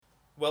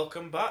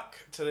Welcome back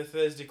to the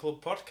Thursday Club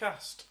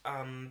podcast,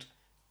 and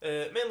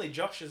mainly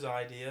Josh's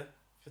idea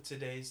for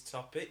today's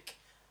topic,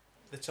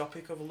 the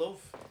topic of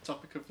love.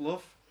 Topic of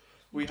love.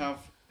 We have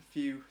a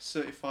few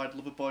certified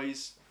lover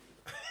boys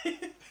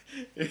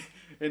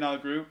in our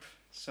group,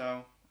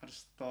 so I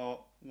just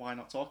thought, why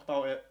not talk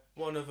about it?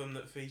 One of them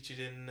that featured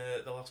in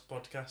the last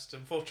podcast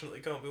unfortunately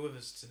can't be with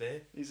us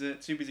today. He's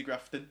too busy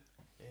grafting.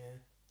 Yeah.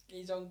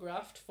 He's on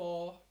graft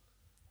for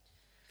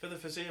the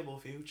foreseeable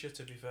future,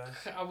 to be fair.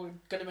 I was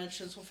going to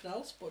mention something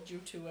else, but due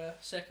to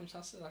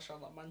circumstances, I shall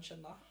not mention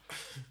that.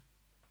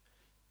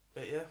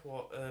 But yeah,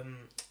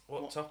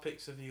 what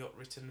topics have you got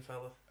written,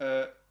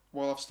 fella?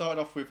 Well, I've started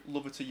off with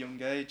love at a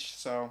young age,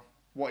 so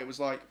what it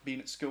was like being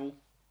at school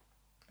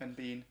and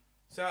being...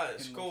 So at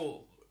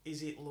school,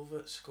 is it love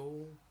at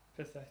school?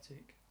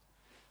 Pathetic.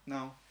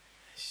 No.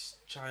 It's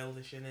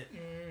childish, innit?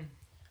 Mm.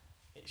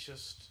 It's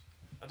just...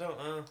 I don't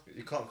know.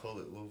 You can't call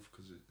it love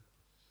because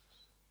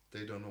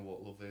they don't know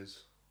what love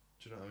is.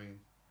 Do you know what I mean?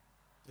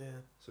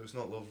 Yeah. So it's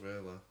not love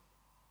really,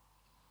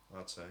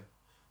 I'd say.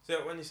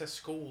 So when you say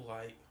school,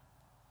 like,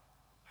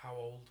 how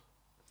old?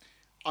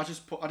 I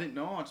didn't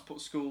know, I just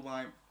put school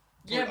like...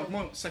 Yeah, well, but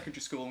more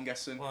secondary school, I'm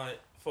guessing. Like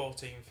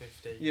 14,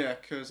 15. Yeah,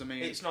 because I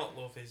mean... It's not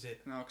love, is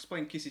it? No,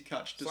 explain Kissy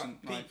Catch It's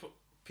doesn't like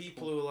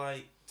people who are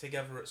like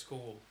together at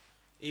school,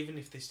 even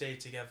if they stay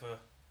together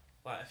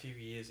like a few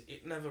years,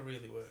 it never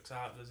really works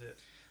out, does it?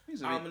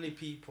 How many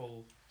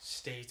people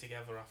stay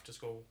together after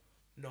school?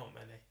 Not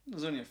many.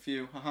 There's only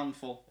a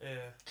handful. Yeah.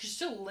 you're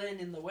still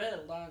learning the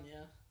world, aren't you?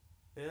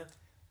 Yeah.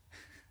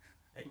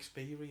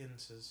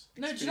 Experiences.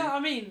 No, do you know what I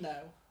mean,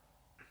 though?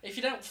 If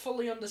you don't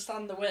fully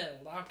understand the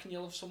world, how can you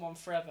love someone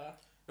forever?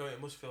 No, it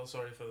must feel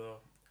sorry for the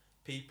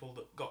people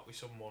that got with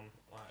someone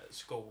like at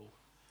school,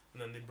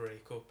 and then they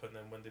break up, and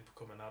then when they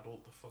become an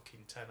adult, they're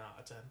fucking 10 out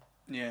of 10.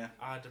 Yeah.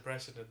 How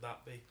depressing would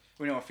that be?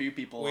 We know a few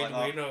people We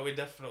like that. we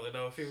definitely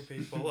know a few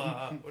people like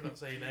that. We're not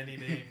saying any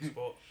names,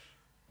 but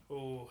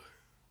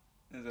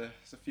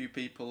There's a few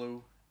people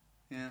who...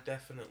 Yeah.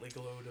 definitely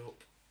glowed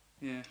up.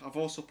 Yeah, I've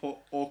also put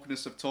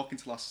awkwardness of talking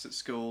to lasses at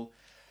school,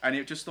 and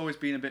it just always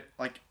been a bit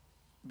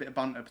of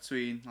banter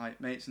between like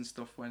mates and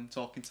stuff when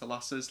talking to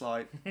lasses,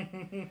 like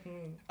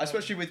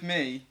especially with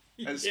me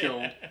at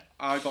school.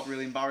 I got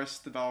really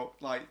embarrassed about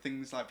like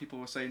things like people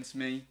were saying to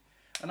me,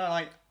 and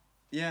I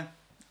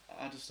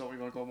just don't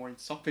really want to go more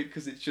into topic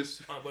because it's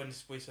just Like when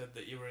we said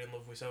that you were in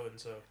love with so and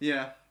so.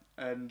 yeah,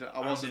 and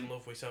I wasn't in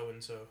love with so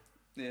and so.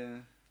 Yeah,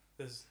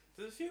 There's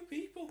a few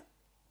people.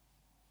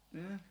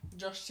 yeah,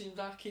 Josh seems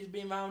like he's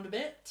been round a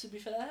bit, to be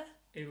fair.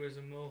 He was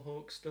a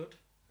mohawk stud.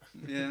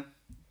 yeah.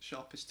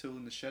 Sharpest tool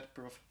in the shed,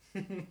 bruv.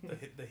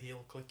 the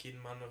heel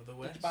clicking man of the Did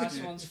West. you buy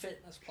someone's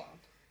fitness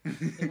plan?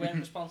 They weren't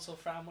responsible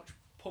for how much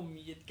pum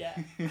you'd get.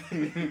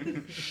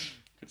 Could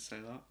say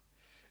that.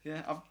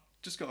 Yeah, I've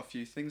just got a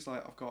few things.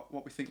 Like I've got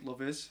what we think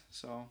love is.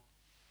 So,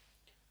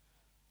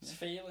 It's a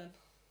feeling.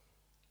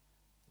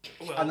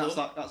 Well, and that's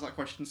that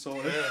question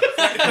sorted.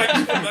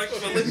 Yeah. Thanks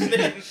for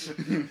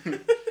listening.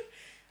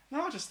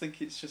 No, I just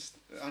think it's just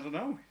I don't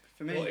know.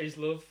 For me, What is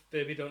love?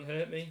 Baby, don't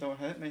hurt me. don't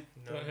hurt me.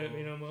 Don't hurt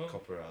me no more.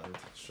 Copyrighted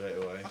straight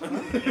away.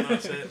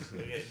 That's it. We're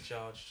getting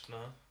charged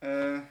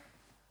now.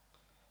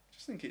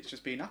 Just think it's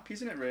just being happy,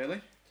 isn't it?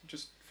 Really,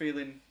 just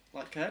feeling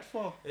like cared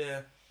for.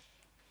 Yeah.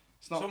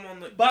 It's not. Someone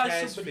that By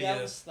cares for somebody you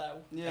else, though.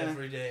 Yeah.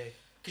 every day.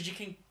 Because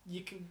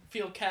you can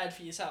feel cared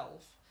for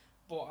yourself,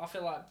 but I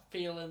feel like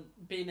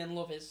being in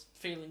love is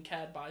feeling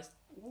cared by.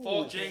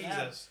 Oh, Fucking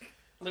Jesus.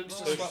 Luke's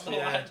just Luke's- swapped the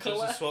Yeah, white just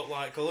colour. a swap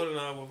light colour, and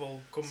now we've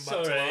all come back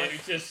to Sorry,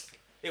 life. just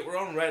It were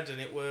on red, and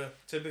it were.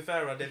 To be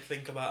fair, I did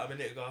think about it a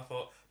minute ago. I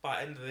thought by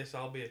the end of this,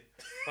 I'll be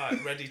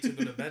like ready to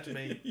go to bed,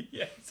 me.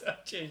 yes, I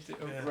changed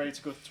it up. Yeah. Ready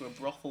to go to a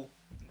brothel.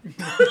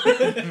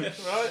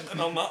 Right, and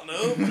on that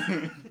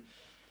note,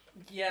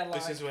 Yeah, like.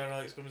 this is where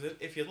Alex comes in.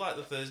 If you'd like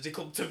the Thursday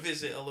Club to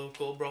visit a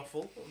local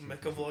brothel and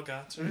make a vlog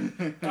out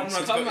of it, Conrad's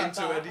got Conrad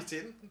into that.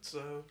 editing,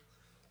 so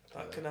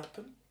that can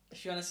happen.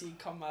 If you want to see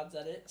Conrad's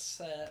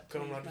edits,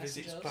 Conrad please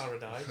visits message us.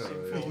 Paradise Oh,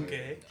 in yeah.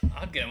 4K.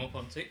 I'd get him up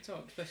on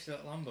TikTok, especially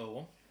that Lambo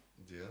one.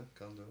 Yeah,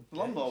 can do. The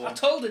Lambo I one.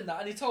 told him that,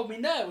 and he told me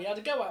no. He had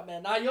a go at me.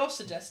 Now you're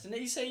suggesting it.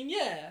 He's saying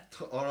yeah.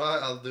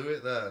 Alright, I'll do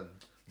it then.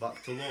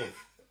 Back to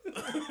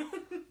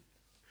love.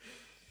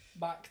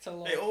 Back to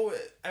love.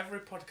 Every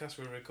podcast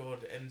we record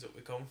ends up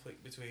with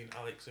conflict between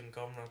Alex and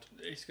Conrad.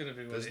 It's gonna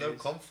be what There's it no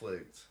is.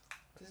 conflict.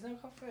 There's no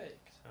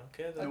conflict.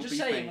 Okay then. I'm Don't just be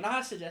saying, fake. when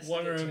I suggested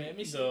One it of to them, him,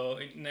 he said, though,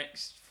 in the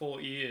next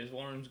 40 years,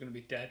 one of them's gonna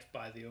be dead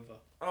by the other.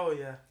 Oh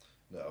yeah,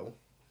 No.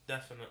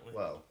 definitely.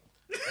 Well,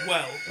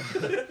 Well,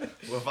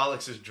 with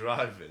Alex's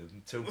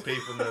driving, two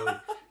people know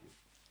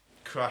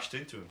crashed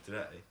into him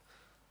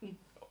today.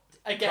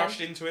 again,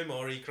 crashed into him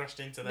or he crashed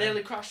into them.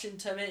 nearly crashed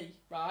into me,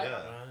 right? Yeah.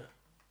 Right.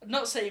 I'm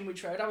not saying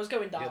which road, I was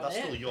going down Yeah, that's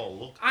it. still your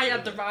luck. I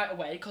had isn't the it? right of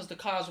way because the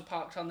cars were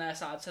parked on their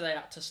side, so they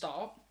had to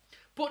stop.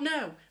 But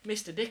no,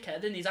 Mr.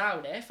 Dickhead in his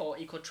Audi thought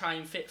he could try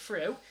and fit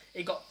through.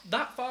 He got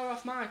that far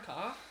off my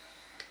car,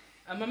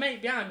 and my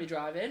mate behind me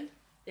driving,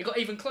 he got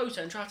even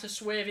closer and tried to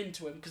swerve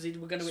into him because he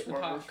were going to hit the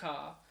Swerve. parked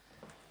car.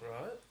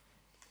 Right.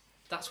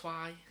 That's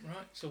why.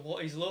 Right. So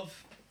what is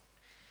love?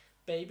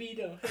 Baby,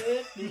 don't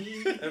hurt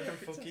me. Every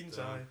fucking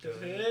time.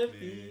 Don't hurt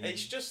me.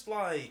 It's just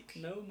like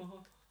No more.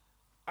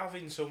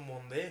 having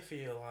someone there for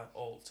you like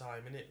all the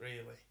time, innit?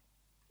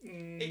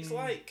 Really, it's Mm.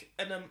 like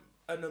an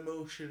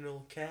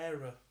emotional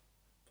carer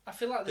I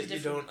feel like that there's you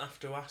different. don't have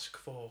to ask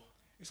for.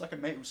 It's like a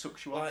mate who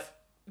sucks you Like,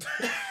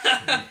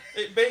 off.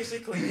 it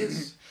basically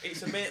is.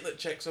 It's a mate that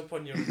checks up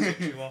on you and sucks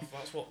you off.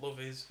 That's what love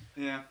is.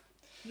 Yeah.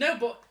 No,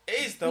 but It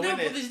is though, no, isn't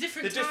but it? there's The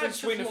different difference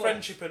types of between a love.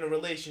 friendship and a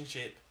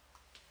relationship.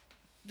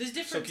 There's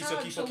different Sucky,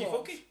 types sucky, of fucky,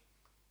 love. fucky.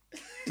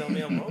 Tell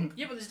me I'm wrong.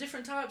 Yeah, but there's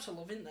different types of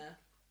love, isn't there?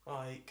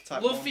 Like,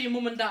 Type love one. for your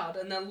mum and dad,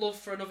 and then love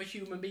for another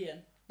human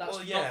being. That's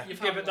Well, yeah. not your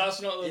Yeah, family. but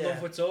that's not the Yeah.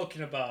 love we're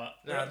talking about.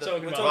 We're nah, not we're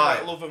talking talking about. Right.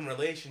 about love and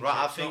relationships.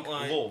 Right, I think not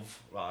like, love,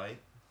 right?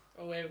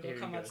 Oh, here we go. Here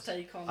he Conrad's goes.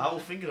 take on. I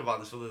was thinking about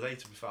this the other day,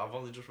 to be fair. I've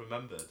only just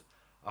remembered.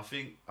 I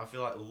feel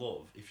like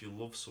love, if you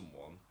love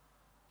someone,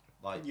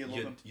 like, You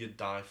love 'em. you'd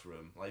die for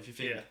them. Like, if you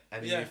think Yeah.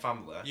 any Yeah. of your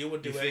family, You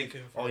would do think,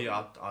 anything for oh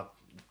yeah, them. I'd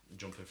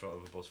jump in front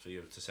of a bus for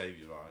you to save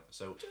you, right?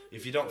 So,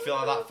 if you don't feel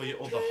like that for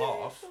your other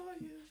half,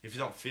 if you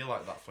don't feel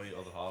like that for your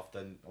other half,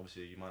 then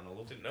obviously you might not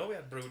love them. Didn't know we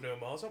had Bruno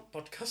Mars on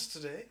podcast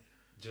today.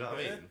 Do you know what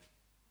I Yeah. mean?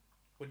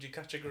 Would you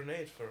catch a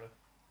grenade for her?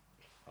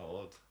 I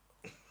would.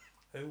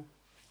 Who?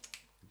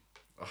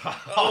 oh,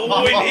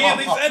 Oh, in here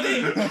they said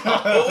it!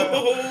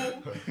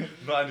 Oh.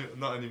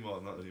 Not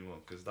anymore,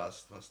 because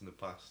that's in the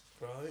past.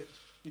 Right.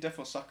 You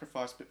definitely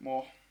sacrifice a bit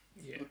more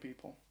Yeah. for the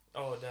people.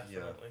 Oh,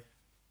 definitely.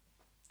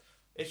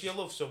 If you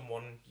love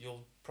someone,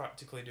 you'll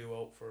practically do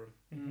out for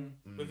them.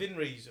 Mm-hmm. Within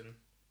reason.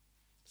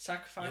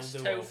 Sacrifice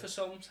You'll do toe all. for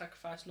some,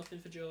 sacrifice nothing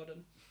for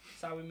Jordan.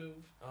 That's how we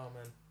move. Oh,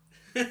 man.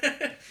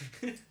 I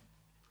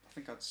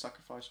think I'd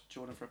sacrifice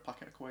Jordan for a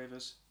packet of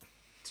quavers.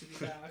 To be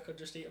fair, I could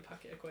just eat a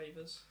packet of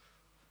quavers.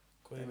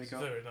 There we Quaver's go.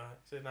 very nice.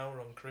 So now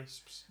we're on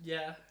crisps.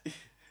 Yeah.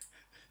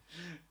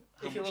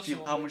 How If you much love do you,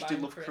 someone, how we much buy do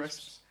you them love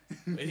crisps?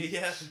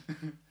 Yeah.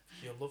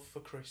 Your love for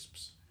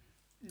crisps.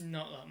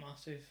 Not that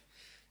massive.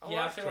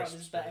 Yeah, I like feel like there's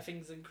crisps, better mate.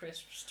 things than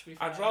crisps, to be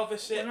fair. I'd rather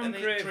sit When I'm and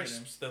eat craving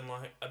crisps than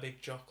like a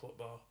big chocolate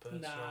bar,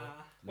 personally.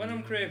 Nah. When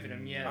I'm craving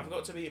them, yeah. I've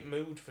got to be in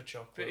mood for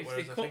chocolate, But if they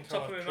whereas I cut think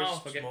top I'll of have my mouth, I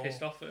crisps get more.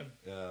 pissed off at them.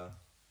 Yeah.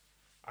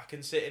 I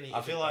can sit and eat I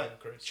a feel big like bag of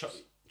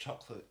crisps.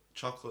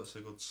 Chocolate's a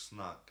good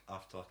snack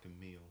after like a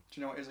meal. Do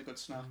you know what is a good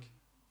snack?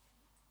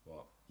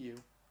 What? You.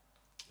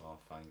 Oh,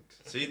 thanks.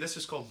 See, this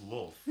is called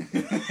love.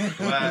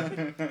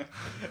 Where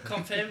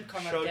Confirmed,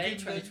 Conrad Shoggy. Gay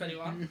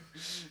 2021.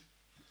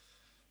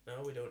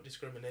 No, we don't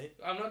discriminate.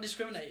 I'm not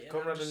discriminating. I'm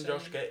Conrad just and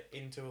Josh saying- get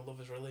into a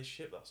lover's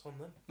relationship, that's on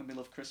them. And we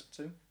love crisp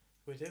too.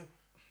 We do.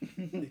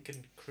 They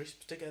can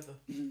crisp together.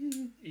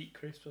 Eat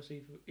crisps off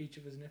each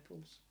of his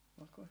nipples.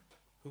 Luckily.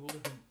 Hula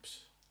hoops.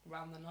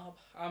 Round the knob.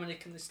 How many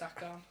can they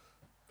stack on?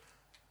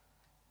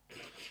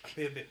 I'd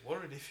be a bit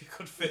worried if you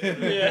could fit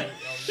in Yeah.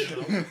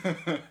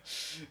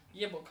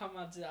 Yeah, but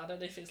Conrad's, I don't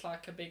know if it's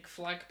like a big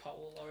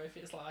flagpole or if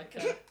it's like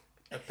a...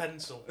 a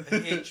pencil. A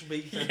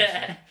HB pencil.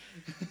 yeah.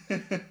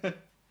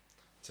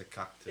 it's a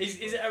cactus.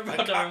 Is it a A rod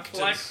or a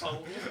cactus.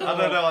 flagpole? I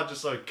don't know. I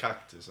just saw a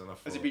cactus and I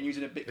thought. Has he been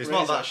using a big It's razor?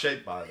 not that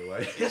shape, by the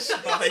way. It's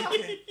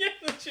spiky. Yeah,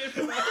 that's your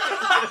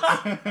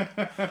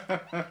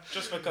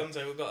Just for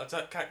context, we've got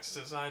a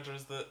cactus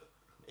hydras that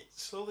it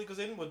slowly goes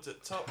inwards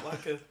at top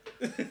like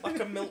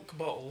a milk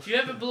bottle. If you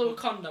ever blew a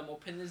condom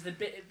up and there's the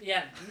bit at the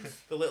end,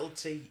 The little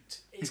teat.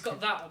 it's got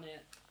that on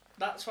it.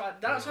 That's why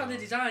they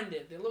designed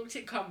it. They looked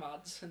at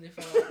Conrad's and they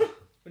thought,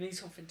 we need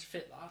something to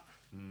fit that.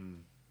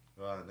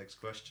 Right, next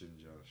question,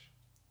 Josh.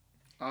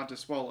 I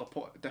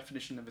put a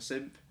definition of a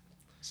simp.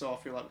 So I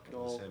feel like we could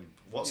all... Simp.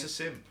 What's a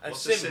simp? A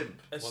What's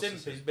simp. A What's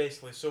simp is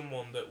basically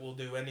someone that will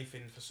do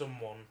anything for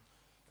someone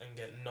and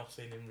get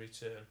nothing in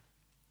return.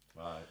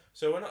 Right.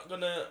 So we're not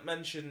gonna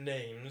mention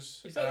names.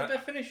 Is that the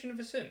definition of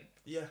a simp?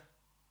 Yeah,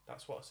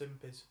 that's what a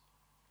simp is.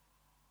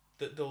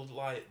 That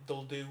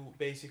they'll do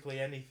basically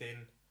anything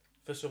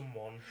for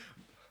someone,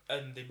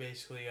 and they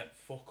basically get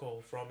fuck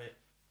all from it.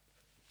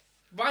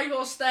 Why are you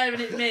all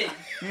staring at me?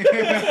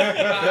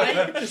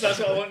 Right? Because that's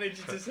what I wanted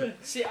you to say.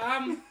 See,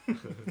 I'm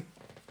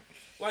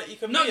Like you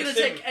can not be going a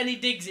to simp. take any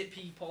digs at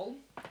people.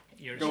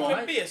 You're a Go You on.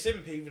 can be a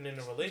simp even in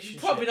a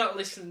relationship. You're probably not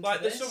listening Like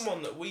to there's this.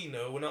 someone that we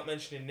know. We're not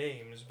mentioning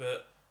names,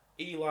 but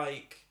we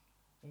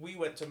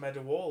went to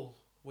Meadowall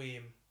with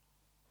him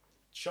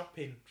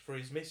shopping for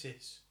his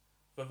missus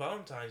for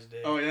Valentine's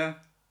Day. Oh yeah.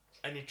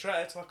 And he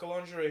tried like a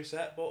lingerie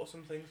set, bought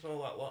some things and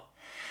all that lot.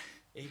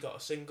 He got a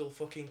single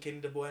fucking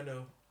Kinder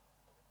Bueno.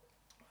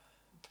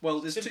 Well,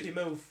 there's Simply two,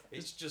 move.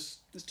 It's just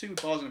there's 2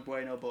 bars in a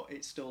Bueno, but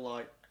it's still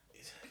like...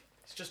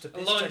 it's just a A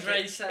piss lingerie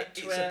take. set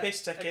It's to a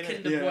piss take, a innit?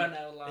 Kinder Yeah.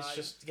 Bueno, like. It's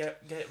just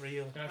get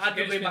real. Now, if I'd it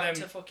be gets me back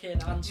them- to fucking Ann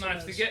now, if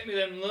Summers. they get me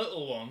them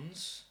little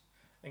ones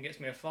and gets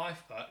me a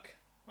 5-pack,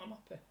 I'm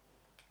happy.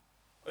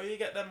 Or you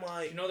get them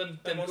like You know them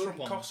them ones good from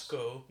ones?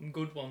 Costco. Them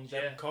good ones,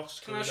 Them yeah.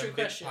 Costco. Can I ask you them a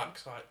big question?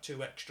 packs like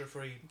 2 extra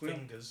free Yeah.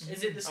 fingers.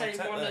 Is it the I'll same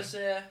take one them. as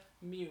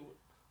Mute?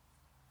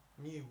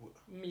 Mew.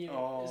 Mute.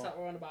 Oh. Is that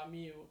one about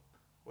Mute?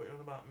 What are you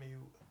on about Mew?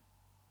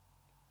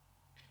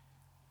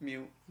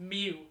 Mute.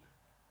 Mute.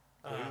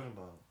 What are you on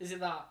about? Is it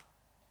that?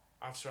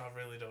 I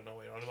really don't know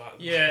what you're on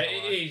about. Yeah,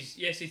 it is.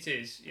 Yes, it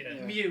is. Yeah.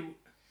 Mute.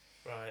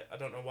 Right, I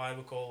don't know why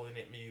we're calling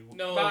it mute.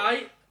 No.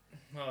 Right.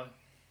 No.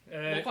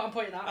 Look what I'm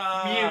pointing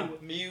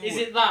at. Mute. Is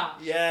it that?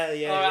 Yeah.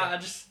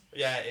 Alright,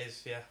 Yeah, it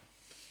is. Yeah.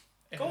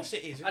 Of course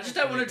it is. I just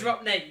don't want to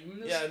drop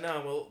names. Yeah,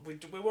 no, well,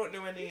 we won't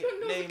do any You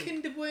don't know name. the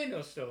Kinder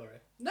Bueno story?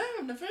 No,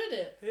 I've never heard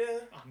it. Yeah.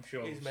 I'm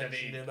sure He's we've said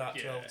mentioned it about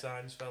 12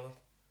 times, fella.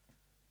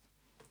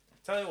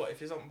 Tell you what, if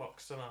he's on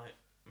box tonight,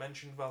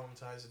 mention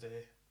Valentine's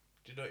Day.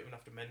 You don't even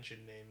have to mention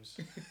names.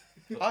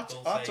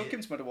 I took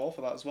him to Meadowall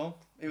for that as well.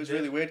 It was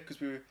really weird because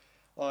we were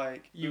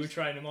like... You were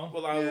trying them on?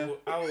 Well, I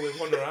was with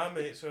one of our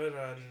mates, and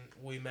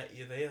we met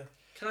you there.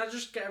 Can I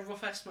just get a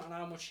rough estimate on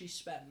how much he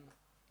spent?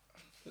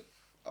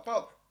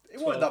 It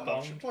wasn't that £12.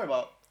 much. Probably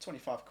about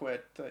 25 quid,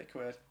 30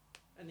 quid.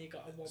 And he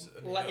got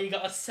And he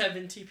got a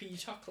 70p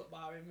chocolate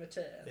bar in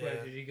return. Yeah.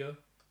 Where did he go?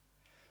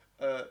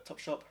 Top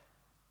shop.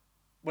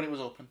 When it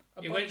was open.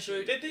 He went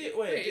to Did he?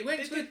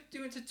 he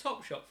went to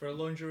Topshop for a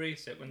lingerie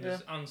set when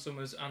there's Ann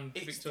Summers and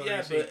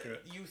Victoria's yeah,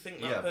 Secret. but you think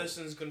that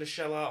person's going to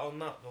shell out on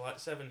that for like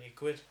 70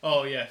 quid?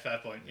 Oh yeah, fair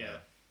point. Yeah.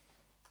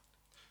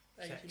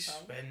 It's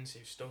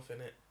expensive stuff,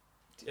 innit?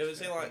 You ever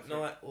see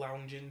like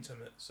lounge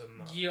intimates and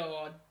that?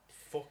 You're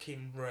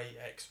fucking right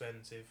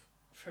expensive.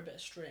 for a bit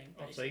of string.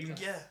 I'll say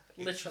basically. Yeah.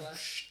 Literally.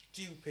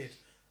 Stupid.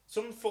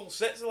 Some full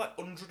sets are like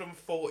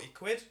 140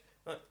 quid.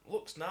 Like,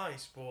 looks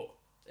nice, but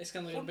It's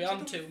going to be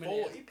on 2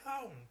 minutes. £40.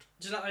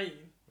 Do you know what I mean?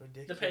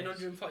 Ridiculous. They're paying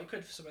 140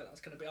 quid for something that's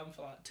going to be on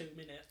for like 2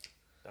 minutes.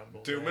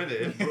 2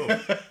 minutes,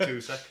 bro.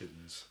 2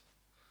 seconds.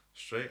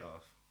 Straight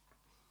off.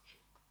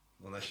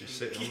 Unless you're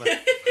sitting there.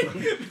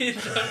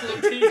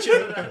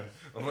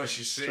 Unless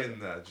you're sitting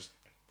there, just.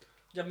 Do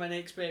you have any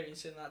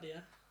experience in that, do you?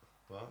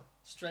 What?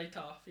 Straight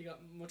off. You got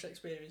much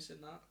experience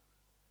in that?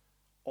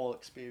 All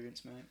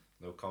experience, mate.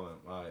 No comment.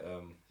 Right,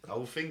 I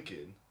was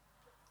thinking.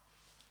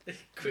 Here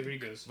he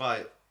goes.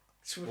 Right,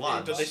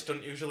 lads. This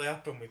doesn't usually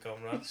happen with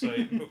comrades, so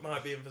it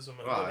might be in for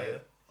something.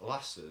 Right,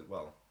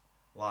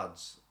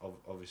 lads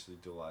obviously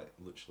do like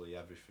literally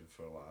everything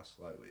for a lass.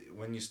 Like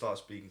when you start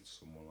speaking to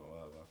someone or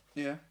whatever.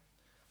 Yeah.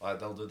 Like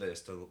they'll do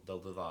this, they'll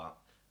do that,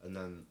 and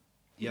then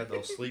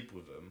they'll sleep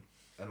with them,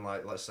 and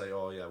like let's say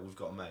we've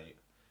got a mate,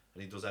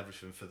 and he does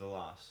everything for the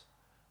lass,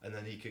 and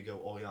then he could go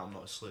I'm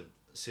not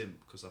a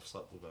simp because I've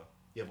slept with her.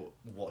 Yeah, but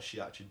what's she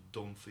actually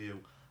done for you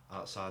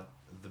outside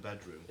the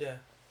bedroom? Yeah.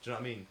 Do you know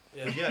what I mean?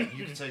 Yeah.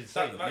 You can say the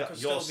same. That could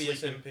still be a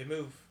simpy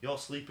move. You're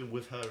sleeping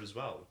with her as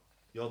well.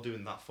 You're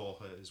doing that for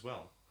her as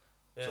well.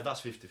 Yeah. So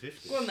that's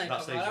 50-50. Go on then,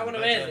 That Conrad, I stays want in to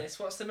the hear bedroom. this.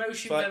 What's the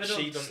most you've Like ever she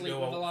done to don't sleep go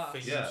with a out lass? for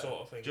you Yeah. sort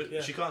of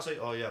thing. She can't say,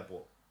 but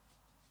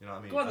you know what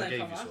I mean? Go on I then, gave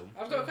you Conrad. some.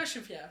 I've got a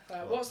question for you.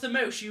 What's the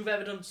most you've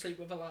ever done to sleep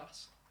with a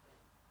lass?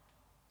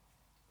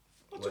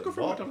 I took her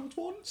from what? McDonald's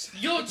once.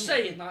 You're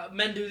saying that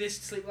men do this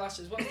to sleep with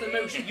lasses. What's the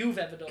most you've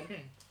ever done?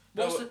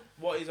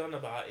 What he's on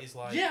about is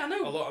like Yeah, I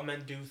know. a lot of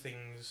men do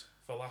things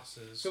for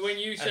lasses. So when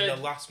you and said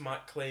the lass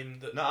might claim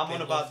that No, I'm they on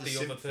love about the the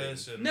simp other thing.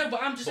 person. No,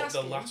 but I'm just but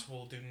asking. the lass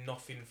will do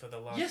nothing for the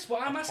lass. Yes,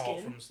 what I'm apart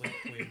asking- from sleep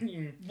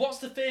with. What's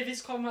the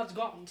furthest Conrad's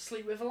gotten to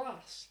sleep with a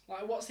lass?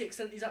 Like, what's the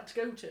extent he's had to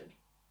go to?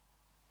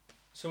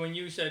 so when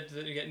you said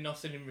that you get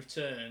nothing in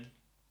return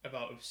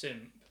about a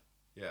simp,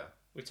 Yeah.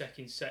 we're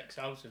taking sex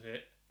out of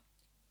it.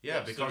 Yeah,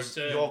 What's the because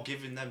return? you're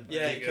giving them.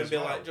 Yeah, dick it can as be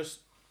well. like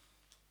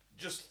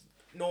just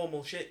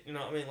normal shit. You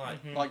know what I mean?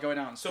 Like Mhm. Like going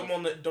out and stuff.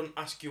 someone that don't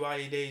ask you how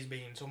your day's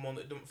been, someone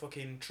that don't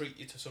fucking treat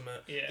you to something.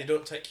 Yeah. They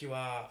don't take you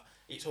out.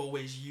 It's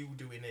always you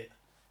doing it.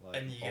 Like,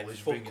 And you get always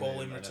fuck bringing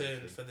all in and return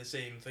everything. for the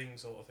same thing,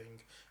 sort of thing.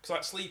 Because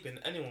like sleeping,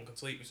 anyone can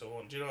sleep with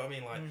someone. Do you know what I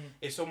mean? Like Mm.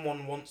 if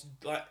someone wants,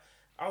 like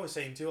I was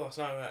saying to you last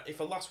night, if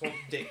a lass wants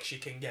dick, she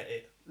can get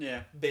it,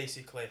 Yeah.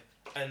 basically.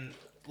 And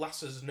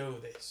lasses know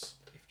this.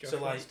 If Josh So,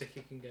 wants like- dick,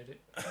 he can get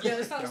it.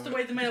 Yeah, that's the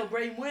way the male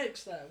brain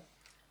works, though.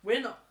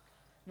 We're not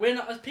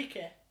as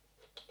picky.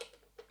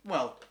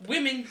 Well,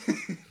 Women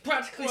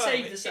practically Well,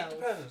 save it themselves.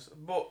 depends,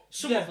 but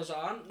Some yeah, of us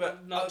aren't,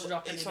 but not to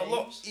drop any it's names. a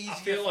lot easier I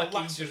feel like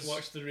for he's just lasses.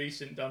 watched the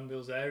recent Dan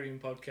Bilzerian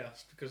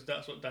podcast because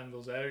that's what Dan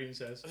Bilzerian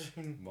says,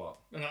 What?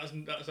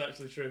 and that's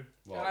actually true.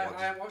 What? I what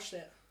haven't watched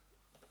it.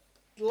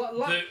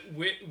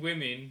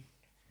 Women,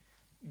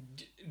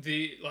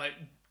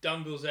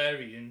 Dan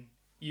Bilzerian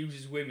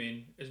uses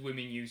women as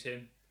women use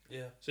him.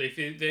 Yeah. So if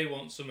they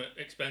want something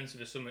expensive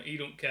or something, he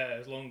don't care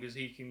as long as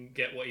he can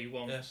get what he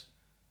wants.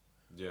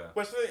 Yeah.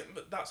 Well,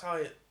 but that's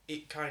how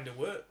it kind of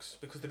works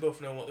because they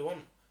both know what they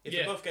want. If Yeah.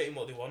 they're both getting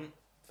what they want,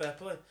 fair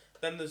play.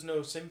 Then there's no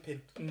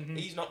simping. Mhm.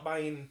 He's not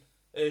buying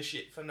her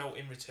shit for no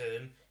in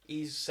return.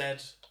 He's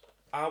said,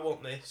 "I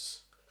want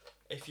this.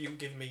 If you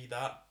give me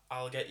that,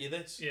 I'll get you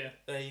this." Yeah.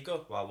 There you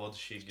go. Well, what does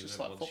she it's give just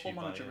him? like What does she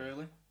football buy manager, him?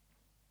 really.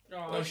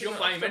 Oh, Well, she don't doesn't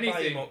buy have him to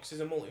anything. him up 'cause he's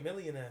a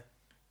multi-millionaire.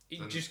 He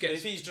Then- just But gets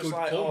if he's just good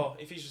like,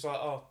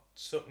 pun.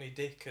 suck me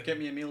dick and Get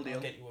me a meal I'll deal.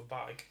 get you a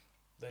bag.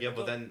 There Yeah, you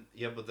but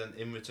go. then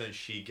in return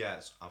she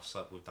gets, I've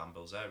slept with Dan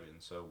Bilzerian,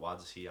 so why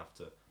does he have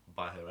to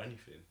buy her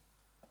anything?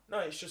 No,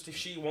 it's just if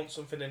she wants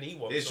something and he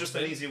wants It's just an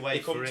something, easy way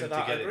they come for him to to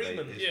that get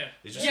agreement. it. Yeah.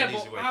 It's just Yeah, an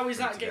easy but way how for is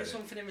him that to getting get it.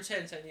 something in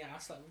return saying, yeah, I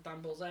slept with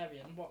Dan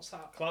Bilzerian? What's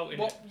that? Clouting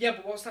What? Yeah,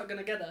 but what's that going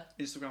to get her?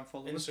 Instagram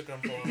followers.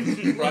 Instagram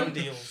followers, brand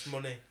deals,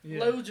 money.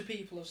 Yeah. Loads of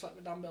people have slept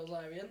with Dan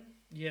Bilzerian.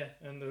 Yeah,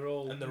 and they're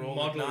all And they're all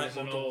models night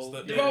and models all.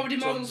 that- They're Yeah, already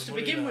tons models of to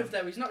money begin now. with,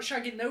 though. He's not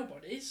shagging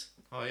nobodies.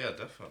 Oh yeah,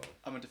 definitely.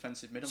 I'm a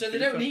defensive mid. So they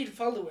don't need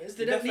followers.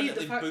 They It don't need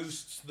the definitely fact.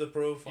 boosts the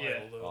profile, Yeah.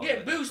 though. Oh, Yeah, yeah,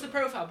 boost the definitely.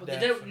 profile, but they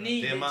don't Definitely.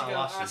 need The it to amount go, of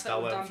I lasses slept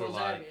that with Dan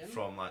went Bilzerian.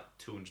 from like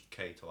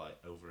 200k to like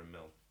over $1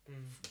 million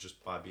Mm.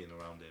 just by being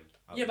around him.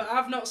 Yeah, but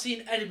I've not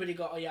seen anybody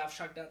go, oh yeah, I've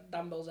shagged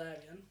Dan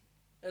Bilzerian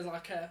as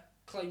like a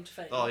claim to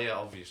fame. Oh yeah,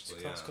 obviously,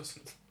 yeah. That's because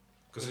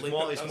Because it's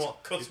more,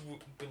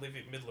 we live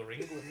in Middle of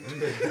England.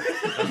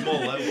 that's more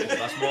local.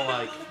 That's more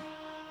like.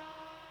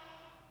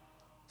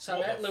 So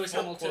What yeah, the Lewis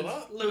fuck Hamilton. was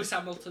that? Lewis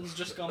Hamilton's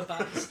just gone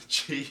past.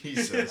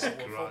 Jesus Oh, well,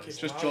 fuck Christ.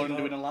 it. Just Wow, Jordan that-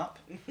 doing a lap.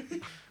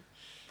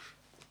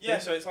 Yeah,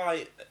 so it's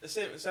like,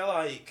 say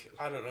like,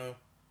 I don't know,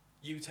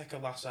 you take a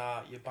lass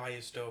out, you buy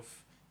her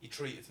stuff, you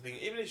treat her to things,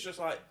 even if it's just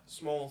like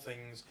small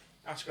things,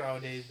 ask her how her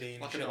day's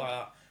been, Like a shit dog. like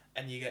that,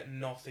 and you get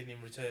nothing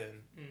in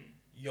return, Mm.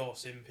 you're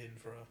simping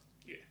for her.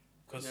 Yeah.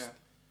 Because Yeah. at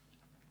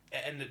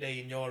the end of the day,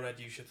 in your head,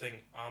 you should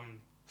think,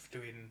 I'm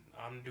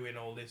doing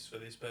all this for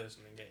this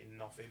person and getting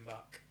nothing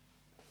back.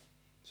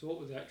 So what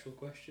was the actual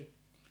question?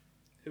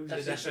 Who's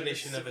The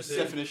definition of a simp.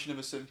 Definition of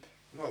a simp.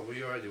 Well,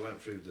 we already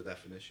went through the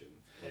definition,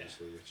 Yeah.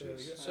 obviously, which There we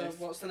is. go. So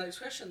what's the next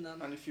question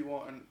then? And if you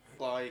want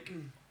like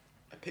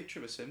a picture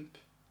of a simp,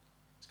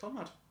 it's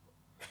Conrad.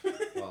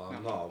 Well,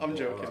 I'm not. I'm but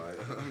joking. alright.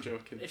 I'm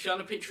joking. If you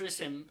want a picture of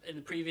Sim in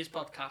the previous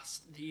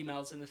podcast, the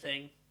email's in the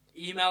thing.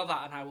 Email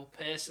that and I will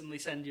personally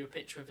send you a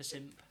picture of a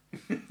simp.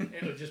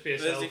 It'll just be a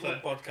Thursday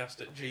selfie. Club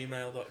Podcast at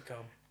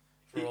gmail.com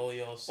for all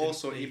your simp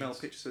Also, email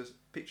needs.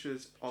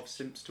 pictures of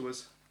simps to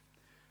us.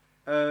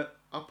 I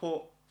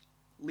put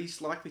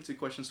least likely to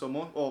questions, so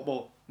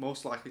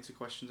most likely to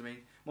questions. I mean,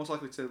 most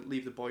likely to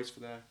leave the boys for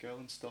their girl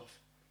and stuff.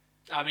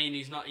 I mean,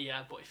 he's not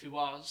here, but if he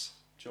was.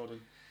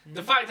 Jordan.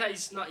 The fact that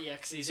he's not here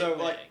because he's So in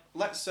like, work.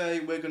 let's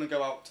say we're gonna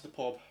go out to the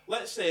pub.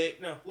 Let's say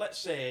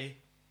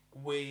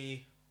we're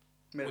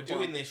Made a doing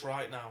plan. this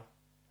right now,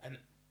 and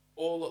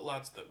all the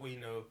lads that we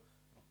know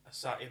are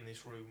sat in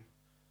this room,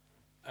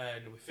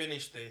 and we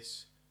finished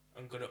this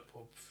and got up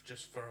pub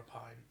just for a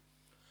pint,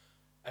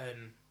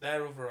 and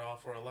their other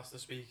half, or a lass they're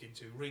speaking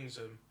to, rings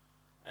them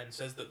and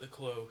says that they're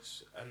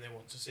close and they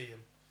want to see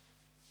him.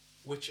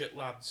 Which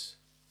lads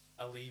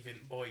are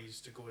leaving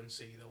boys to go and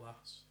see the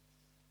lass,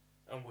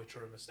 and which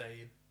of them are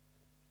staying?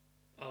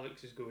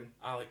 Alex is going.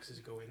 Alex is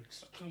going.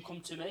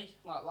 Come to me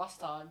like last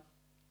time.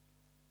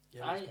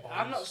 Yeah, it's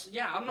I'm not. boys.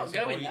 Yeah, I'm not It's a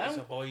going boy- now. It's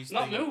a boys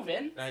Not thing.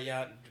 moving.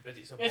 Yeah, but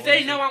it's a If boys they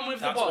thing. know I'm with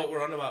the That's boy, what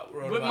we're on about.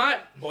 We're on with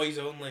about boys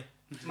only.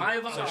 my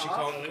other So she half.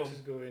 can't Alex come. is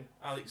going.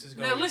 Alex is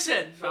going. No,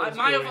 listen. Phil's Right,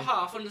 my going. other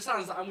half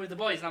understands that I'm with the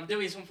boys and I'm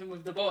doing something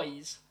with the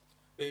boys.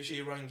 But if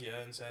she rang you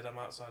and said, "I'm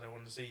outside, I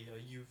want to see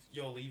you,"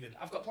 you're leaving.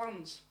 I've got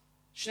plans.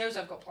 She knows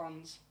I've got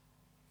plans.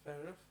 Fair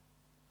enough.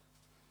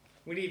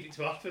 We need it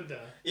to happen now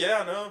Yeah,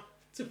 I know.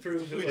 to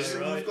prove that We've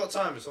we're right. got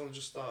time. It's only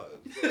just started.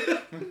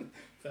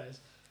 Fairs.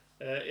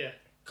 Yeah.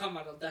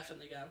 Conrad will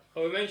definitely go.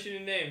 Are we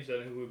mentioning names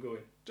then? Who we're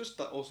going? Just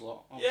that us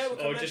lot. Yeah, we obviously.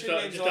 can Or just mention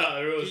out, names just like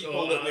out of us people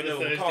or that out we of the know.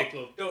 Thursday Can't-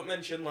 Club? Don't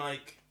mention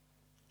like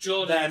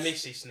Jordan. their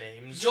missus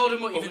names.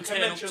 Jordan won't But even we can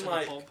turn up mention, to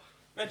like, the pub.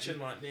 Mention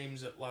like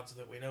names of lads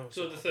that we know.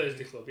 So sort the of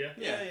Thursday thing. Club, yeah?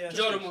 Yeah, yeah.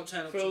 Jordan won't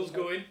turn up Phil's to the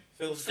pub. going.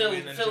 Phil's Phil-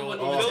 going and Phil Jordan.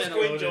 wouldn't Phil's turn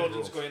going. up.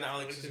 Jordan's going.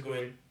 Alex is going.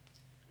 going.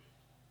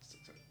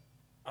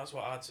 That's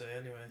what I'd say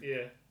anyway.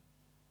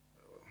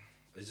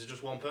 Yeah. Is it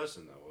just one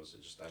person though, or is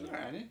it just anyone?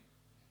 Alright, any?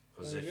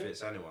 Because There if you go.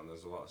 it's anyone,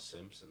 there's a lot of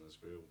simps in this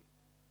group.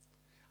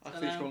 I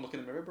Dunno. think you go and look in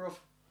the mirror, bruv.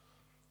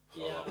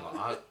 Yeah. Oh, I'm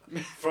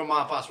not- from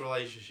my past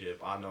relationship,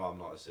 I know I'm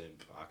not a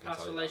simp. I can Past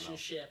tell you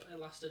relationship, it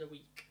lasted a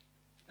week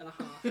and a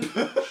half. that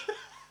now.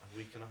 A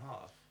week and a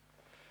half.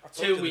 I told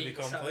 2 you there'd be weeks,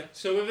 conflict.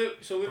 So with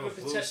a Bro, we'll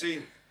potential.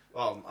 see.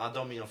 Well, I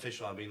don't mean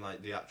official. I mean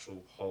like the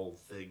actual whole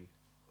thing.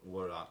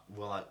 We're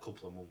like a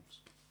couple of months.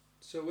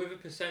 So with a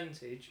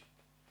percentage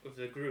of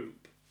the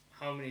group,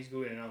 how many's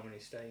going and how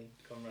many's staying,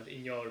 Conrad?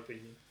 In your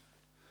opinion?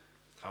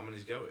 How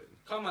many's going?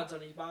 Conrad's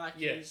on his bike.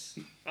 Yeah. He's,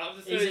 Out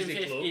of the he's in Thursday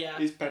fifth Club, gear.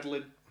 He's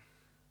peddling.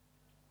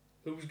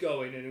 who's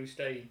going and who's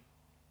staying?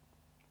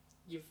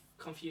 You've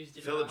confused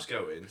him. Philip's now.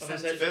 going. Have I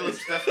said-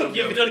 Philip's definitely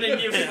You've going. done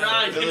it. You've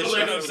tried. Philip You should should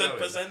have have said going.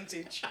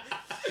 percentage.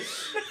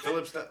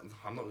 Philip's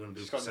I'm not going to do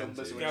Just got numbers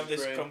percentage. You Which have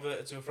this grade?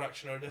 converted to a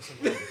fraction or a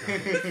decimal.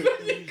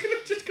 You could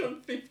have just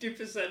gone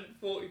 50%,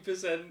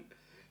 40%.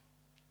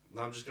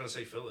 No, I'm just going to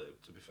say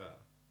Philip. To be fair,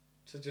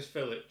 So just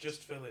Philip.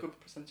 Just fill it. Good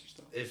percentage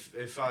though.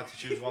 if I had to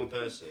choose one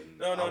person,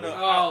 No, no, I no. would-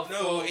 Oh,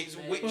 no, fuck it's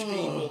me. which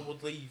people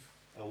would leave.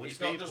 Oh, which It's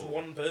not just people?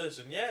 one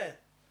person. Yeah.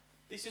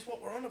 This is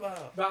what we're on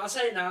about. Right, I'll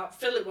say it now.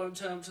 Philip won't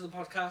turn up to the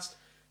podcast.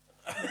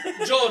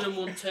 Jordan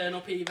won't turn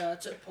up either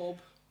to the pub.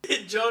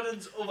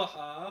 Jordan's other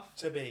half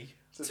To be.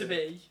 to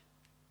be.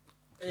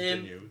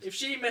 Continued. If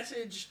she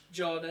messaged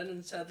Jordan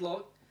and said,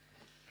 "Look,"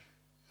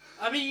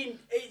 I mean,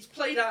 it's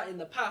played out in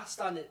the past,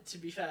 hasn't it? To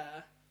be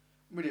fair,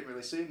 We didn't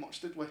really see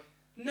much, did we?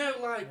 No,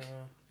 like,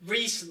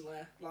 recently.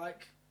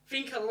 Like,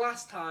 think of the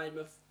last time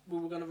we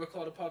were going to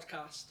record a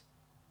podcast.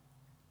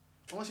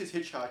 Unless he's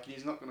hitchhiking,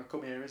 he's not going to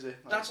come here, is he? Like,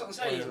 That's what I'm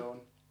saying. on his own.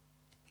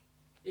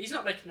 He's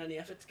not making any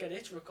effort to get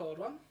here to record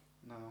one.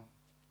 No.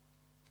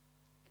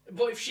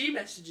 But if she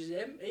messages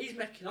him, he's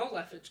making all the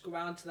effort to go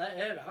round to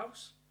her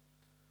house.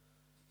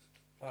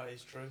 That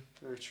is true.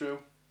 Very true.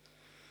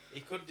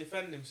 He could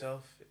defend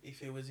himself if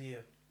he was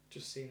here.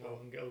 Just seeing how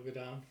long it'll go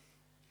down.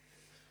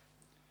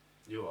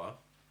 You are?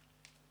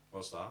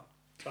 What's that?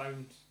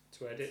 Time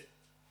to edit.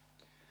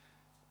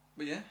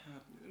 But yeah.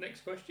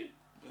 Next question.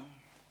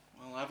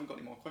 Well, I haven't got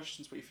any more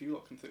questions, but if you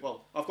look and think...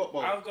 Well, I've got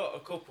one. I've got a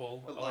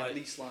couple. Like,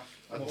 least like...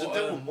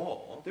 There were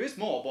more. There is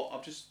more, but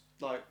I'm just,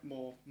 like,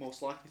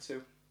 most likely to.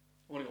 I've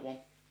only got one.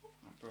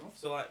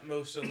 So, like,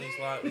 most and least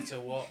likely to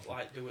what?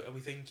 Like, are we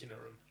thinking of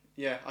them?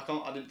 Yeah,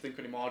 I didn't think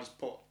anymore. I just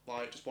put,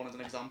 like, just one as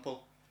an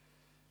example.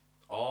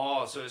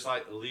 Oh, so it's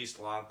like least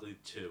likely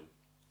to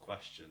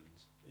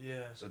questions.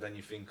 Yeah. So then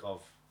you think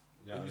of...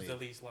 You know Who's what I the mean?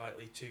 least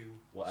likely to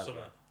Whatever.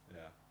 summer?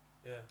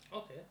 Yeah. Yeah.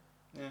 Okay.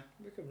 Yeah.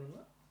 We can run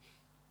that.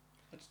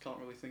 I just can't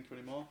really think of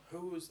any more.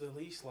 Who was the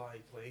least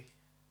likely?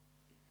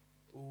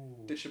 Ooh.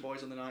 Ditch your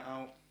boys on the night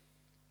out.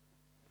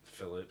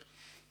 Philip.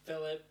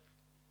 Philip,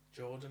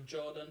 Jordan.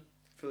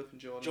 Philip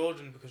and Jordan.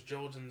 Jordan, because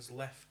Jordan's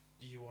left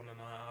you on a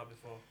night out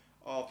before.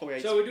 Oh, probably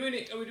 8. So are we doing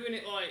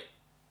it like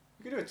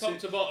We can do it top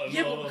to bottom?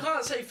 Yeah, or... but we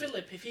can't say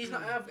Philip if he's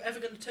not ever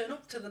going to turn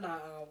up to the night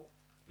out.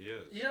 Yeah.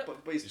 Yeah. But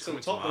he's still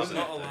coming top, to my isn't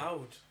He's it? not birthday.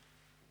 allowed.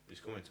 He's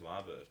coming to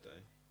my birthday.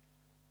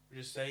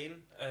 Just saying,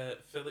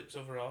 Philip's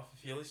over off,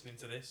 if you're listening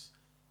to this,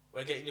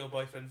 we're getting your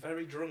boyfriend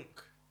very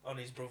drunk on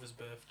his brother's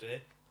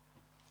birthday,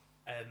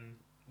 and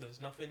there's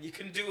nothing you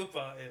can do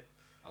about it.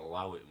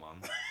 Allow it,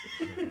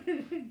 man.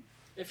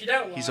 If you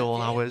don't like He's all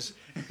it, ours.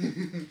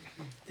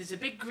 there's a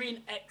big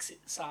green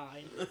exit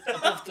sign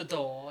above the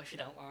door if you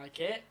don't like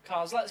it.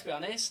 Because let's be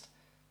honest,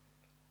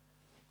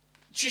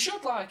 she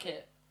should like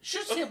it. She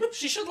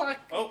should like.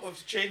 Oh,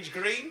 we've changed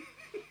green?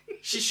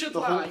 She should The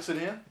like Hulk's in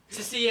here.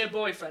 to see her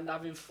boyfriend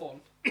having fun.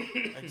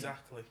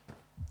 Exactly.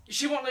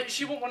 She won't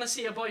want to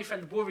see her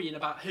boyfriend worrying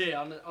about her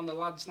on the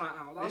lads' night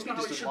out. That's Maybe not he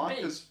how it just should doesn't like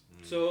be. us.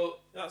 So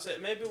That's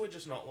it, maybe we're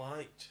just not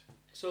liked.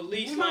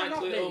 least We might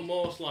not likely be. or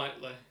most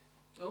likely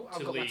Oh, I've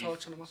to got leave. my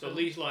torch on my So phone.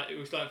 least likely,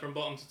 we start from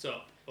bottom to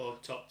top or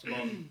top to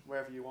bottom.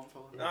 Wherever you want,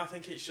 fella. No, I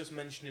think it's just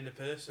mentioning a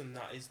person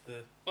that is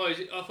the... Oh, is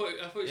it? I thought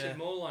you Yeah. said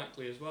more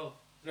likely as well.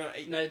 No,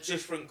 No, it's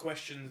different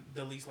question,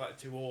 the least likely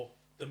to or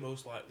the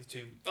most likely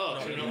to. Oh,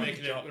 Not so we're really not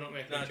making job. We're not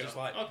making No, a just job.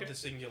 like Okay. the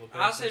singular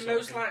person. I'll say sort of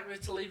most thing. likely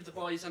to leave the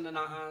boys on the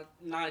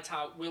night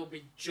out will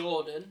be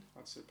Jordan.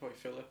 I'd say probably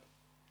Philip.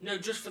 No,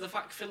 just for the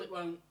fact Philip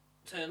won't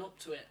turn up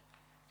to it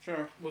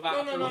Sure.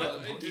 without No.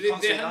 approval. You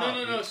can't say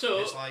that. No. So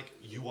it's like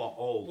you are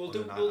all we'll on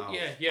do. a night We'll,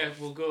 out. yeah.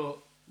 We'll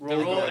go. We're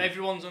all going.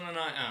 Everyone's on a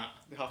night out.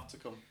 They have to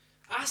come.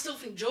 I still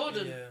think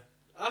Jordan. Yeah.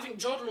 I think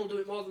Jordan will do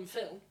it more than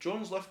Phil.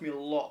 Jordan's left me a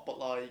lot, but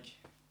like,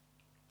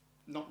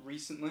 not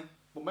recently.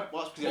 But well,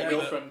 that's because he had a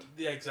but- girlfriend.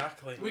 Yeah,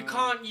 exactly. We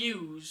can't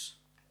use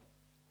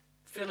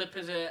Philip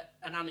as an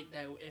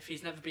anecdote if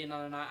he's never been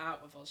on a night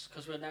out with us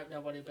because we don't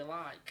know what he'll be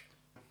like.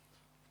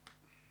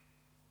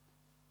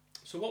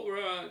 So what were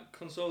our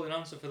consoling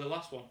answer for the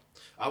last one?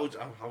 I was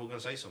going to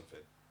say something.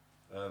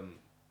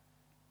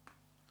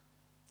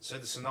 So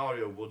the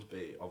scenario would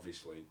be,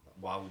 obviously,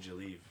 why would you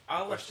leave? I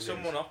The left question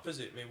someone is-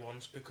 opposite me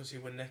once because he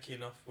were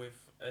necking off with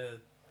a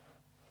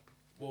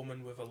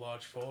woman with a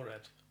large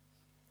forehead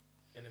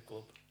in a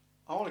club.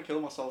 I want to kill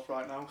myself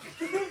right now.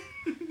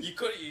 You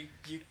could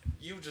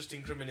you just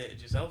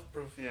incriminated yourself,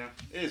 bro. Yeah,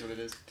 it is what it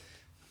is.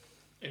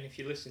 And if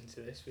you listen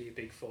to this with your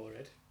big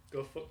forehead,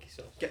 go fuck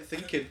yourself. Get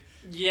thinking.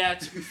 Yeah,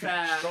 to be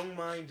fair.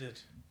 Strong-minded.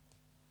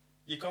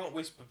 You can't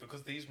whisper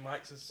because these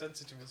mics are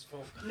sensitive as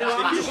fuck. No,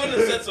 If you I'm, want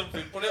to say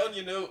something, put it on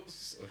your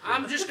notes. Okay.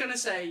 I'm just going to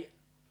say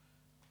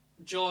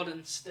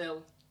Jordan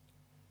still.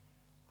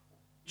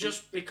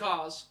 Just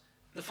because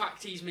the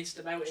fact he's missed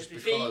about it. Just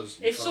If because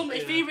he you if some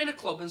can't- if he were in a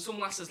club and some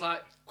lass is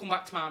like, come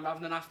back to mine rather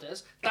than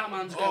afters, that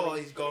man's Oh,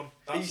 going. he's gone.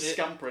 That's He's it.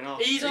 scampering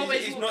off. He's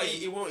always he's not. looking.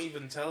 He won't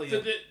even tell you.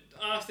 But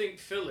I think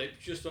Philip,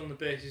 just on the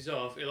basis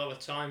of, he'll have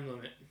a time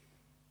limit.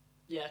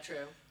 Yeah, true.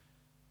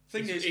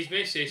 Thing is, his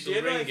missus Do will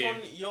you know ring if him.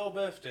 on your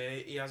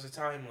birthday he has a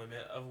time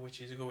limit of which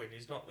he's going?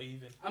 He's not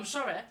leaving. I'm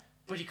sorry,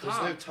 but he There's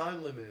no can't.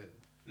 time limit.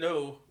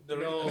 No, there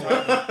No. isn't a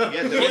time limit.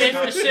 Yeah, But there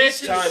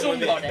is if time. a certain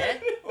time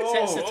limit. somebody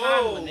sets a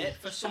time limit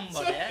for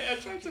somebody, I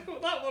tried to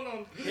put that one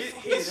on.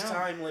 His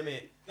time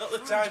limit, not the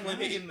time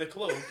limit in the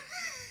club.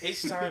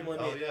 His time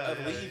limit Oh yeah, of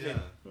yeah, leaving. yeah.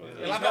 he'll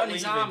He's have it not on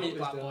his leaving. arm. He's What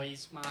like, was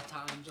boys, my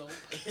time's up.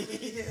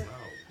 Wow.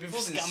 We've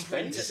wasn't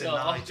scampering space to in door.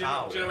 night Do you know,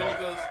 out. do you know when you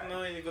go? No,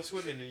 when you go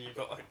swimming and you've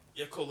got like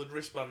your coloured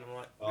wristband. And I'm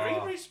like, Oh.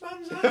 green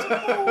wristbands out of the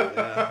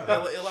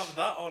Yeah. He'll have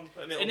that on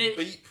and it'll And it-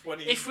 beep when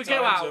he. If we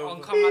go out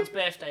on Conrad's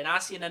birthday and I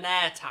see an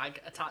air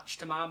tag attached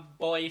to my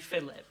boy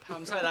Philip,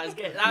 I'm sorry, that's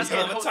getting He's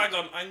got a hooked, tag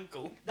on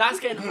ankle. that's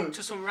getting hooked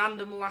to some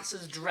random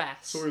lass's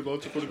dress. lads, I've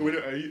got to go in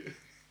at 8.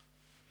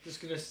 Just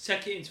going to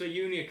take it into a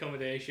uni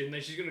accommodation,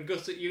 then she's going to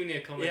gut at uni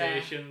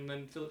accommodation, and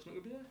then Philip's not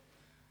going to be there.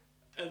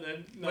 And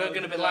then We're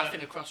going to be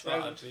laughing across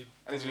road. That'd be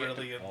And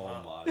brilliant. Oh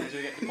that. my. He's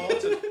going to get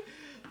deported.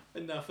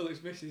 And now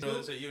Philip's missus. No,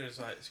 it's at you and it's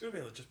like, it's going to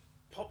be able to just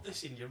pop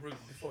this in your room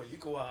before you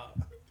go out.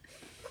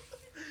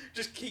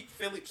 Just keep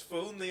Philip's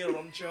phone there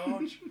on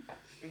charge.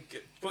 And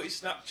put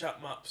his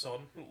Snapchat maps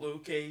on,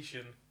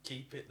 location,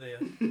 keep it there.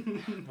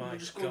 My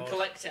Just go and God.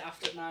 collect it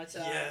after night.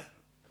 Yeah.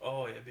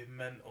 Oh, it'd be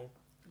mental.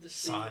 The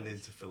Sign scenes.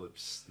 into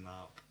Philip's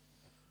Snap.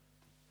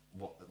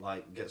 What,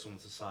 like, get someone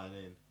to sign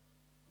in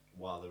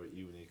while they're at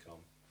Unicom.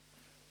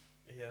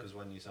 Yeah. Because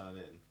when you sign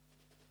in,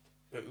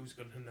 But who's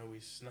going to know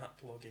his Snap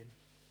login?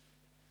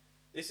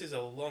 This is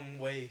a long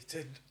way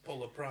to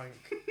pull a prank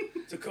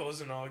to cause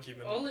an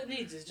argument. All it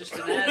needs is just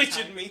an air Which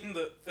tank. would mean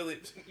that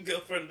Philip's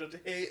girlfriend would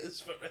hate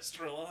us for the rest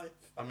of her life.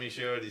 I mean,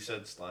 she already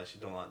said like she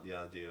don't like the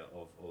idea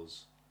of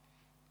us.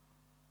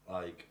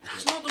 Like,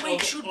 That's not the way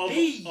it should of,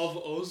 be. Of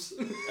us.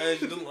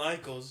 She doesn't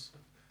like us.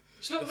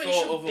 It's not The the way it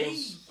thought should of be.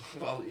 us.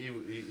 well,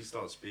 he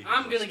starts speaking. I'm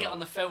about going to get stuff. on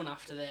the phone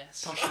after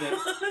this. Passionate.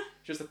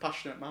 Just a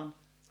passionate man.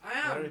 I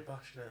am. Very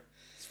passionate.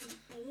 It's for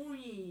the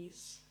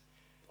boys.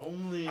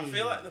 Only. I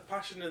feel like the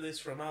passion of this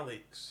from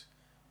Alex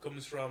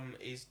comes from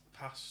his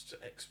past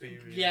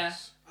experience. Yeah.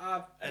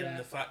 And Yeah.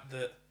 the fact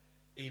that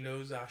he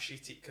knows how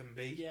shit it can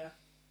be. Yeah.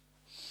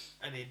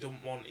 And he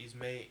don't want his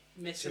mate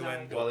Missing to out.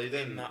 end Well, up he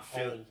didn't in that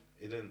feel. hole.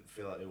 He didn't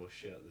feel like it was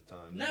shit at the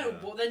time. No,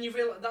 but then you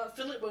realise that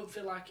Philip won't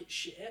feel like it's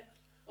shit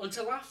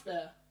until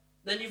after.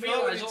 Then you Oh, we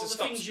realise need all to the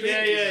stop things you speaking.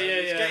 Yeah, yeah, do. yeah.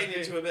 It's getting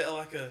into a bit of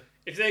like a...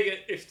 If they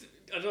get,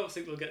 I don't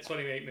think they'll get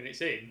 28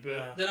 minutes in,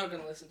 but They're not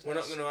going to listen to We're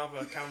us. not going to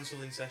have a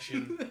counselling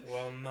session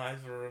while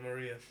neither are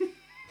Maria.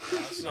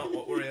 That's not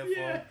what we're here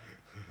Yeah.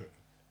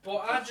 But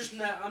I just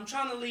know, I'm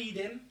trying to lead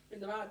him in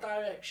the right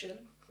direction.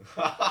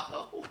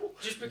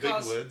 Just Big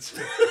because words.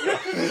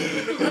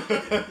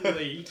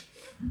 lead.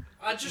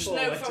 I just Four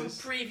know from letters.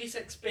 previous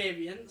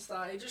experience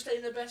that it just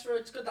ain't the best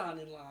road to go down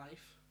in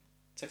life.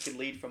 Taking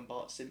lead from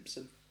Bart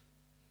Simpson.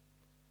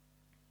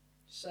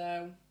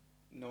 So,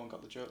 No one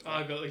got the joke.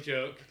 I got the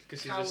joke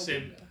because he's a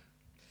simp.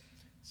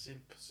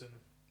 Simpson.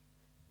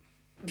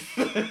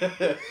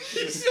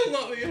 He's still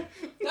not here.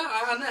 No,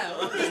 I know.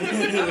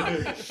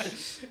 I'm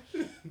just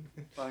bringing it up.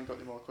 I ain't got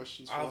any more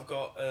questions for I've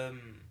got a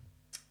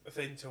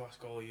thing to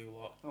ask all you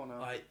lot. Oh no.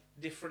 Like,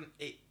 different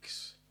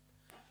icks,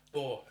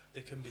 but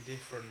they can be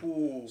different.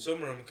 Ooh. Some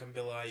of them can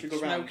be like... Should we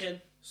go round?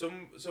 Smoking.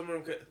 Some of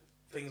them can...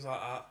 Things like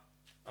that.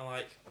 And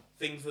like,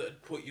 things that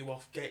would put you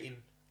off getting.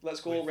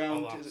 Let's go With around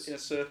a lass. in a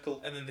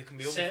circle. And then there can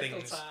be other Circle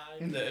things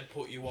time. that would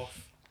put you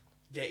off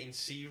getting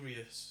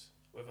serious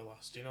with a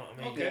lass. Do you know what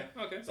I mean? Okay,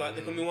 okay. It's like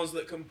there can be ones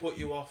that can put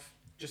you off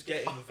just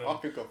getting with them. I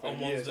could go for And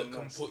ones years that on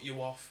can this. put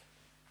you off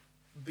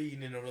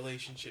being in a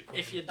relationship with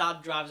If them. your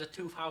dad drives a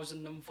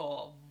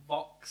 2004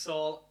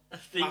 Vauxhall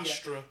thing.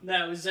 Astra.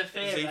 No,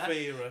 Zafira.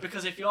 Zafira.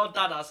 Because if your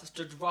dad has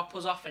to drop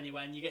us off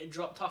anywhere and you're getting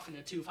dropped off in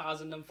a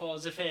 2004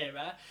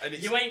 Zafira, And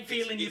it's, you ain't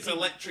feeling your it's pink.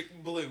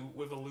 electric blue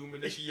with a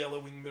luminous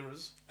yellowing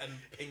mirrors and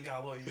pink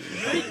alloys.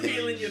 You ain't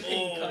feeling your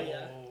pink, Oh. are you?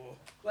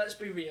 Let's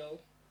be real.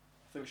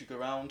 I think we should go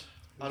round.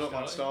 I don't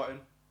mind starting.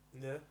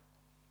 Yeah.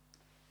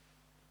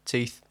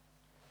 Teeth.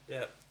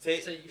 Yeah.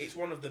 Teeth. It's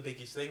one of the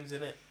biggest things,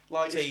 isn't it?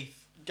 Like Teeth.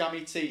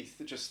 gammy teeth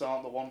that just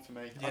aren't the one for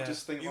me. Yeah. I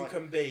just think you like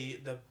can be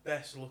the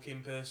best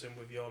looking person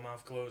with your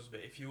mouth closed, but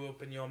if you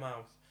open your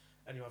mouth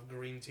and you have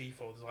green teeth,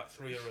 or there's like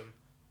 3 of them,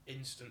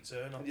 instant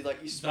turn off. and you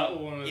That smell.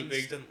 was one of the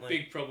Instantly.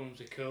 big problems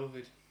with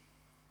COVID.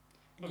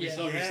 Yeah.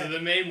 Obviously, the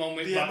main one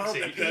with The amount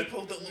of vaccine.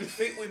 people that look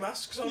fit with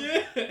masks on.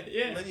 Yeah, And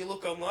yeah. then you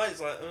look online, it's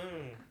like,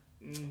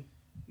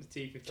 The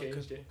teeth have look,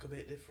 changed it. look a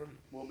bit different.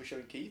 Won't be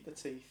showing Keith the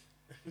teeth.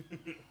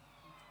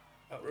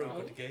 That real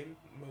No. good game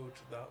mode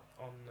that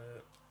on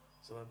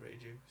Celebrity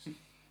Juice.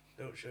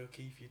 Don't show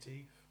Keith your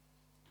teeth.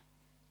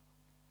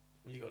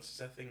 You got to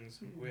say things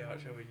without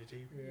showing your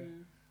teeth.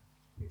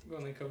 Yeah. Go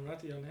on then,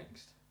 Conrad, you're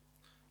next.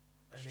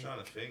 I'm just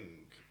trying to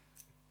think.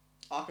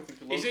 I can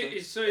think of Is loads it? of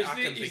Is, so is, I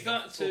can the, is think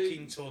that of to,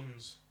 fucking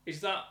tons.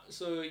 is that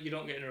so you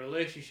don't get in a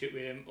relationship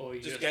with him, or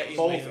you Just just get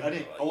Both, in with any-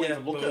 them. I won't Yeah,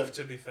 even look at both,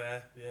 them. to be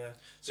fair, yeah.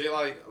 So you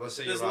like, let's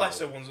say There's you're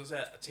lesser out. ones, let's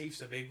say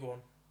teeth's a big one.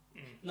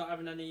 Not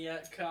having any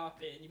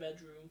carpet in your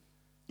bedroom.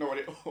 no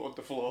on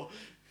the floor.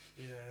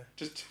 Yeah,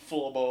 Just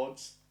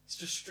floorboards. It's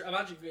just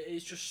imagine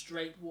it's just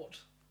straight wood.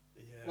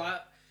 yeah.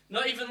 Like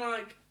not even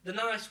like the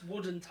nice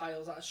wooden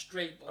tiles that are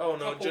straight. But Oh,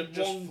 no, proper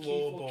just wonky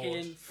floorboard.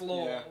 fucking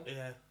floor. Yeah.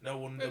 Yeah, no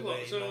Wait, underlay,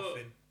 what, so-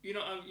 nothing.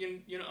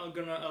 you're not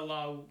gonna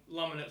allow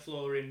laminate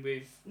flooring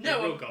with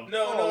No, rug on.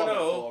 No, Oh, no, on the no.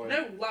 floor.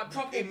 No, like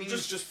proper It means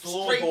just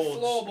straight floorboards.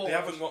 floorboards. They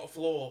haven't got a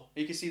floor.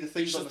 You can see the It's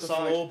things on just the the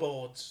side.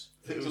 floorboards.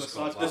 Things on the Who's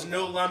side. got There's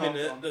no Carpet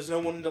laminate, on. there's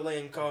no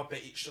underlaying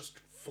carpet, it's just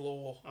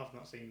floor. I've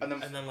not seen. And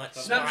then And then like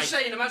No, No, I'm just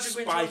saying, imagine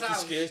going to a spiky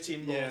house.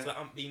 skirting boards Yeah. that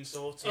haven't been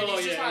sorted. And Oh,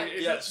 it's just yeah, like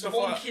it's Yeah, like stuff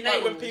wonky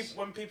like when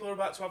nails. people are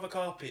about to have a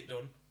carpet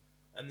done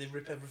and they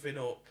rip everything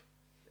up,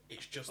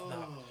 it's just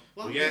that.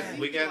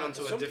 We get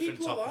onto a Some different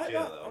people are topic like here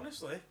that, though.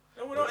 honestly.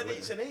 No, we're not. Wait,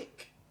 It's an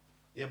ick.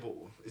 Yeah, but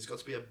it's got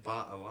to be a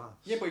lass.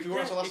 Yeah, but if you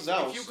go to a lass's if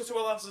house... you go to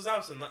a lass's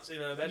house and that's in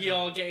her bedroom...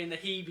 You're getting the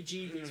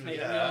heebie-jeebies, mate.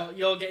 Yeah.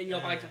 You're getting your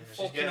bag Yeah. and She's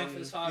fucking off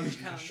getting as far as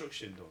you can.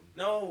 construction done.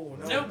 No.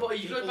 No, but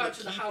you People go back that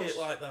to the keep house it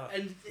like that.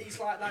 and it's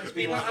like that. It's It's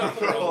been been like like that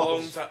for a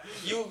long time.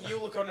 You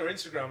look on her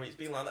Instagram, it's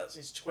been like that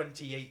since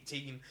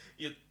 2018.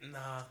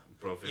 Nah.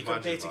 Bro, You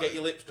can pay to get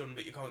your lips done,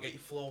 but you can't get your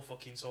floor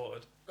fucking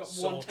sorted. Got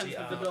Sort 1/10 it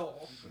of the out. door.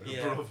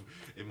 Yeah. Bro,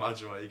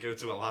 imagine you go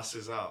to a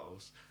lass's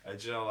house and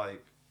do you know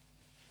like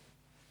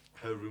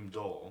her room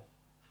door,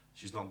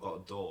 she's not got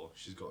a door,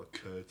 she's got a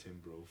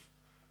curtain, bro.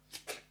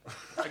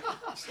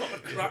 It's not a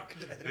crack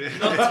den.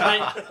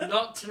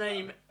 Not to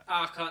name.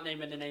 I can't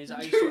name any names.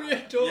 I used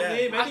to. Don't Yeah.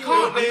 name I anyone.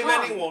 can't. name I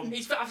can't. anyone.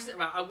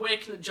 Right, I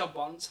worked in a job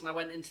once, and I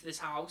went into this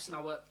house, and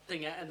I were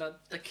thinking, and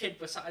the kid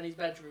was sat in his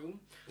bedroom.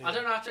 Yeah. I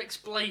don't know how to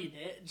explain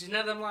it. Do you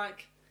know them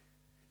like?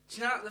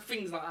 Do you know like the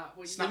things like that?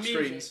 With Snap the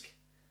music, screens.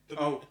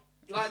 Oh.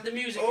 like the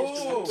music. Oh, is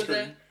just with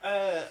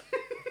the,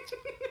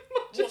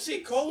 What's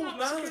it called,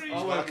 man? It's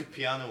Oh, like a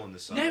piano on the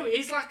side. no,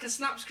 it's like a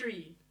snap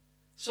screen,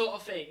 sort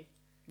of thing.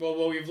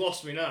 Well, you've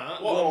lost me now.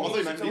 What, Oh, I thought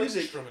you meant musical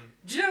music. instrument?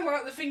 Do you know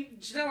like the thing?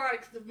 Do you know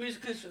like the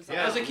musical instruments?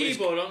 Yeah. There's a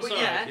keyboard on But side.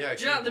 yeah, Yeah,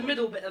 do you know like the keyboard.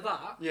 middle bit of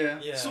that? Yeah.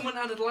 Yeah. Someone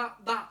added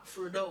that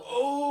for a door.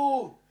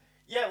 Oh,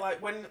 yeah,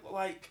 like when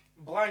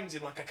blinds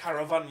in like a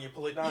caravan, you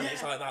pull it down. Yeah.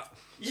 It's like that.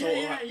 Yeah, sort of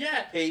yeah, like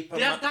yeah. paper.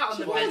 They had that on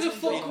the Why bed. the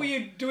fuck were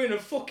you doing a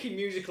fucking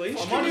musical I'm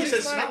instrument? on it says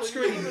It's snap like-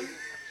 screen.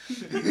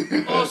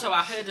 Also,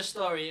 I heard a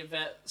story of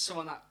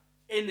someone that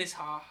in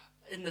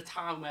the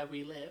town where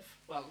we live.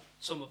 Well,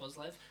 some of us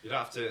live. You don't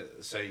have to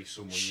say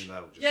someone you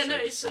know. Just Yeah, say no,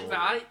 the it's story.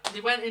 right. They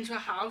went into a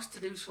house to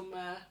do some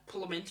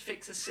plumbing to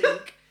fix a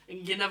sink, and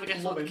you never guess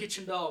what the Plumbing.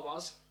 kitchen door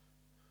was.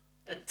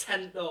 A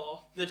tent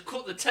door. They'd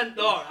cut the tent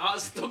door out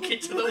and stuck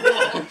it to the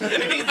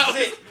wall.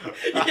 Zip.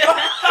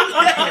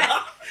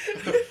 yeah.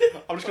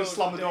 I'm just going to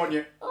slam the door on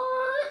you.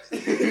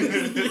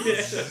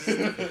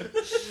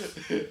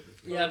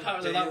 Yeah,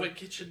 apparently that went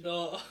kitchen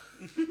door.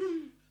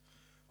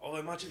 Oh,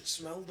 imagine the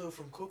smell though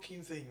from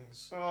cooking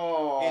things.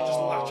 Oh. You just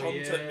latch onto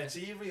yeah. the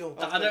material.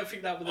 I don't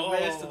think that was the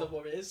worst of the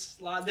worries.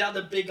 Like, they had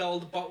a big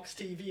old box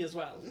TV as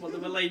well, when they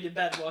were laying in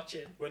bed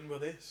watching. When were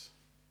this?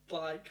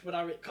 Like, when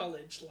I was at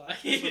college, like...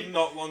 So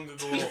not long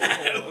ago,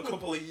 a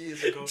couple of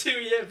years ago. 2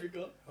 years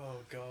ago. Oh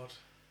god.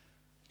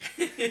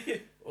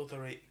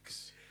 Other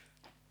aches.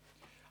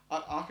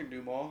 I can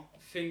do more.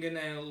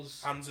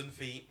 Fingernails. Hands and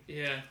feet.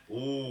 Yeah.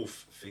 Ooh, Hands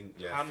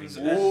fingernails.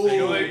 and Ooh. Do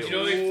you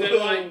know if they're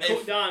like If-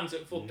 cut down to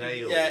fucking...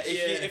 Nails. Yeah, if,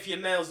 Yeah. if your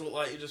nails look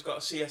like you just got a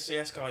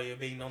CSCS car, you're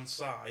being on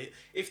site.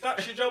 If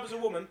that's your job as a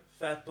woman,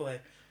 fair play.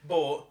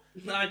 But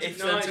 90%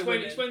 No, of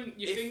it's when women.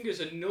 your If-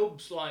 fingers are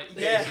nubs, like...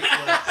 yeah,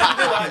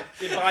 basically. like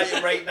they bite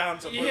it right down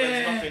to the point where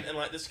there's Yeah. nothing, and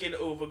like the skin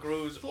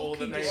overgrows all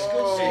the Fucking nails.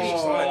 disgusting. It's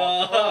just like,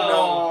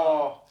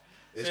 Oh.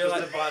 It's So, 'cause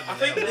like, they're bad I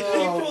think the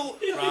nails.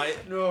 people right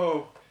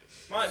No.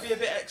 might be a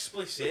bit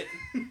explicit,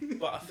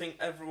 but I think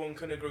everyone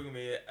can agree with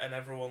me and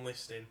everyone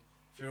listening.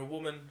 If you're a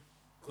woman,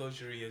 close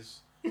your ears.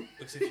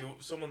 Because if you're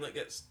someone that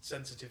gets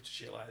sensitive to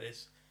shit like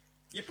this,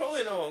 you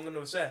probably know what I'm going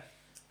to say.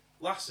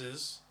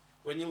 Lasses,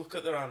 when you look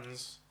at their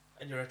hands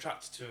and you're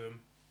attracted to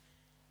them,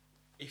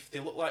 if they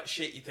look like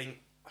shit, you think,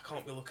 I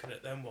can't be looking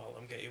at them while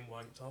I'm getting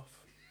wanked off.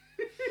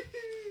 Do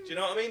you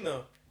know what I mean,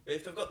 though? But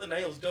if they've got the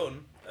nails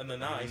done and they're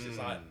nice, it's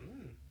like,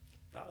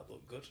 that would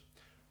look good.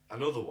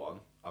 Another one,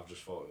 I've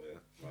just thought of it.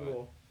 Right.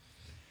 Whoa.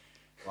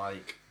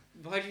 Like,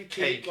 Why do you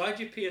Cake. Why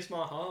do you pierce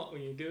my heart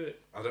when you do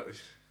it? I don't...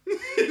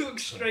 You look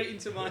straight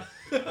into my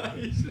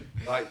eyes.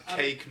 Like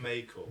cake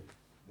makeup.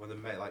 When they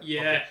make like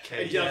Yeah,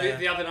 proper cake.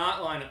 they have an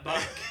outline at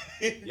back.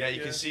 Yeah,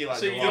 you can see like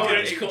So the you don't get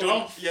lines. it cut done,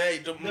 off. Yeah,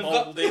 it done They've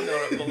mould in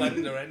or a blend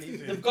or They've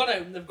anything. got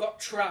home, they've got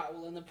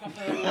trowel, and they're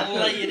proper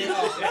laying it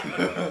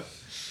off.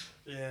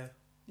 Yeah.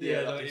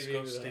 Yeah, that's don't even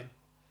do disgusting. that.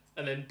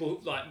 And then,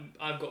 like,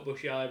 I've got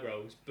bushy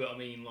eyebrows, but I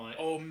mean, like,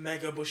 Oh,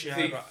 mega bushy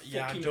they eyebrow.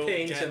 Yeah, I fucking don't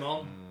paint get. them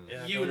on.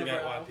 Yeah, I You don't and a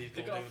get why brow. people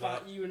They've got a do that.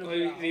 fat you and a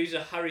They brow. use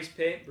a Harry's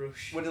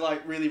paintbrush. When they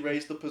like really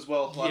raised up as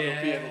well, like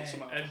Yeah, yeah, like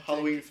some and-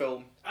 Halloween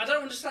film. I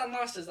don't understand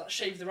lasses that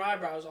shave their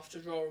eyebrows off to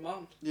draw them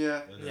on.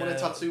 Yeah. Yeah. When they're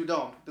tattooed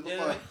on, they look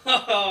Yeah. like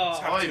Oh,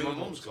 Tattoo my them.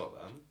 mum's got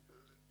them.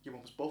 your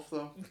mum's buff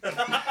though.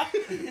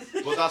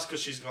 But that's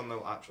because she's got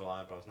no actual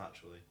eyebrows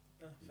naturally.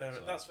 Fair,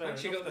 So- that's fair Has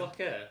she enough got black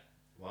hair?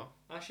 What?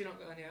 Has she not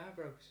got any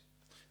eyebrows?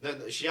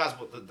 No, she has,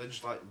 but they're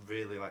just like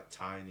really like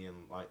tiny and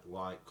like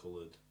light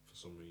coloured for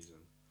some reason.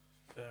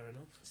 Fair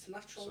enough. It's a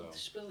natural So-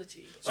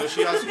 disability. So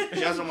she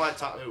has them like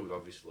tattooed,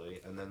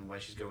 obviously, and then when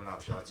she's going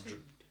out, she like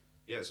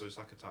yeah, so it's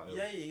like a tattoo.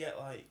 Yeah, you get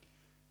like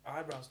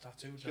eyebrows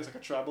tattooed. She has like a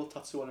tribal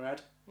tattoo on her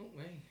head. Not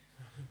me.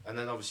 And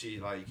then obviously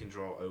like you can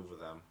draw over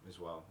them as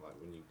well, like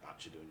when you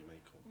actually doing your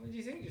makeup. What do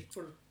you think? Just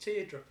put a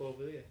teardrop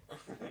over there.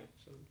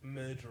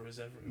 Murderers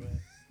everywhere.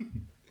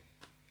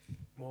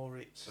 More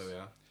it's So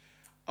yeah.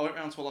 I went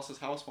round to a lass's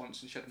house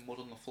once and she had mud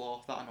on the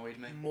floor. That annoyed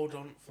me. mud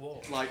on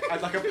floor. Like I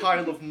had like a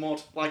pile of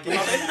mud. Like it,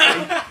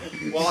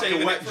 Well, like Saving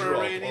a it wet for a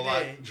drop rainy or day.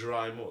 like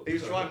dry mud. it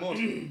was dry mud.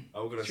 I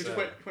was gonna She say.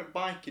 just went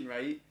biking,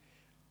 right?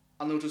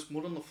 And there was just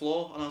mud on the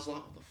floor, and I was like,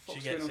 what the She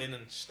fuck's gets going on?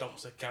 in and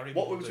stops a carry.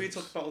 What was we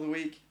talking about the other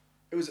week?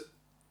 It was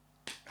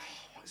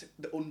what is it?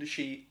 The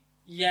undersheet.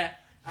 Yeah.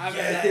 I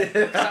Yeah.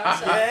 remember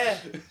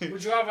that. Yeah.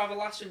 Would you rather have a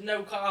lass with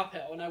no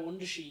carpet or no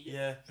undersheet?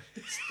 Yeah.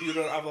 You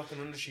don't have like an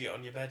undersheet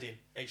on your bedding.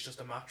 It's just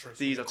a mattress.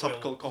 These are with a quilt.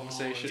 topical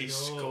conversations.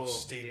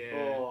 Disgusting.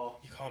 Yeah. Oh,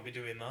 You can't be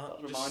doing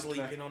that. That Just reminds me.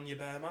 sleeping on your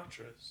bare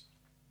mattress.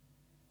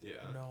 Yeah.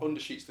 No.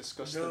 undersheet's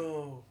disgusting.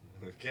 No.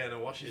 Getting a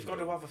washing. You've got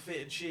to have a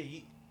fitted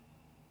sheet.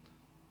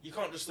 You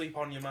can't just sleep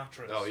on your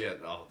mattress. Oh yeah,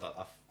 no,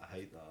 I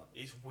hate that.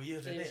 It's weird,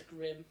 isn't It's it?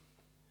 grim.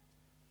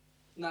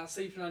 Nah,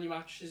 sleeping on your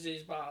mattress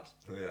is bad.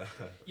 Yeah.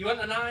 You want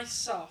a nice,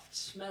 soft,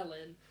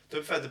 smelling. To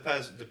be fair,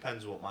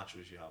 depends what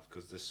mattress you have,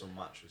 because there's some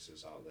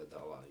mattresses out there that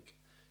are like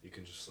you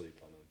can just sleep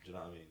on them. Do you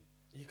know what I mean?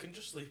 You can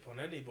just sleep on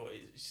any, but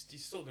you're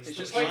still going to It's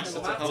sleep just waiting on for nice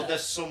the to matter. But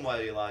there's some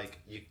where you like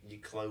your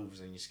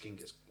clothes and your skin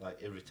gets like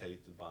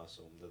irritated by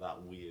some. They're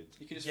that weird.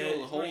 You can just Yeah, feel all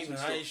the it's not holes even and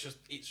that, stuff.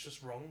 it's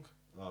just wrong.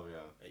 Oh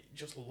yeah. It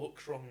just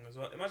looks wrong as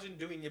well. Imagine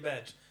doing your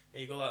bed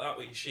and you go like that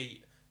with your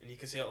sheet and you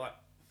can see like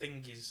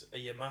thingies of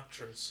your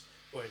mattress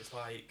where it's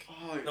like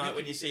Oh,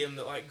 when you see them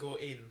that like go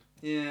in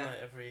yeah. like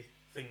every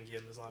thingy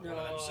and there's like one of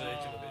them Oh.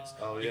 circular bits.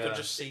 Oh You yeah. can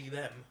just see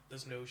them.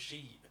 There's no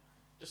sheet.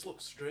 Just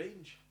looks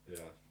strange. Yeah.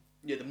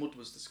 Yeah, the mud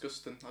was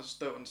disgusting. I just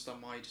don't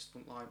understand why you just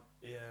wouldn't like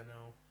Yeah,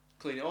 no.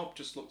 clean it up.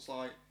 Just looks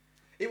like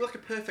it was like a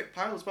perfect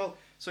pile as well.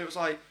 So it was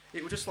like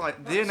it was just like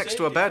Might there next save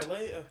to a it bed, for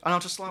later. and I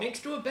was just like, Next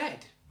to a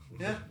bed.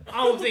 yeah,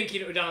 I was thinking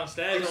it was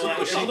downstairs. I'm like,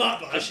 it's not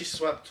that bad. Has she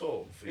swept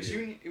up for it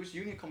was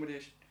you? uni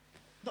accommodation.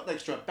 Not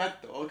next to a bed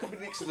though. It could be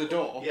next to the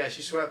door. Yeah,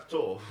 she swept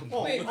up.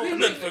 Oh, Wait, oh,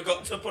 And then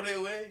forgot to put it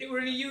away. It were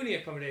in a uni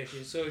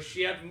accommodation, so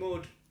she had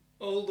mud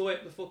all the way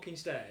up the fucking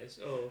stairs.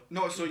 Oh.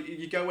 no, so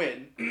you go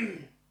in,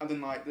 and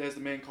then like there's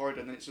the main corridor,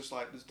 and then it's just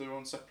like there's their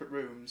own separate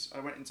rooms. I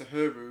went into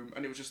her room,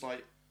 and it was just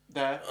like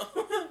there.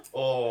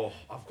 Oh,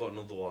 I've got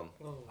another one.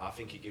 Oh. I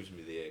think it gives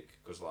me the ick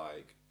because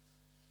like,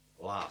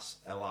 a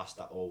lass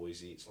that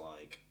always eats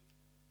like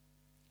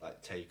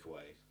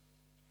takeaway.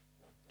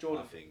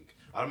 Jordan. I think.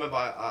 I remember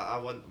I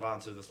went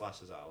round to this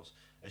lass's house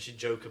and she'd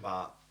joke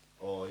about,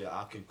 oh yeah,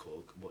 I can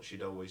cook, but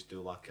she'd always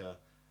do like a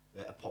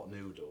pot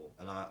noodle,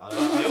 and I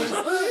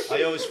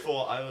always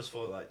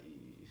thought like,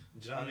 "Ee."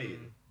 Do you know what I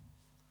mean?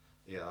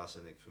 Yeah, that's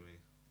a nick for me.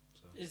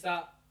 So. Is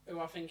that who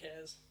I think it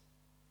is?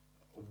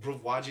 Bro,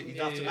 why'd you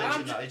have to Yeah.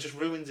 mention that? It just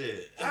ruins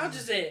it. How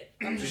does it?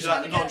 I'm just She's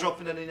trying like, to not get...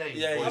 dropping any names.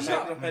 Yeah, but you I'm it's can't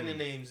not- drop any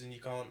names and you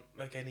can't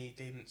make any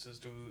hints as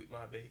to who it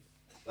might be.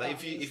 like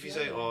if you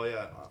say, oh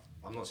yeah,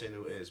 I'm not saying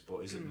who it is, but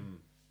is it?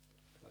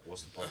 Like,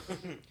 what's the point?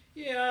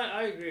 Yeah,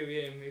 I agree with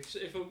him.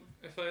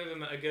 If I ever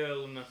met a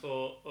girl and I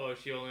thought, oh,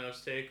 she only has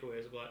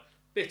takeaways, I'd be like,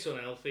 bit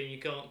unhealthy and you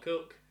can't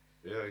cook.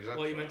 Yeah, exactly.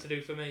 What are you meant to do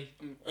for me?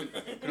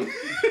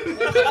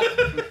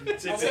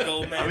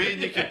 Typical men. I mean,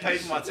 you can pay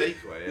for my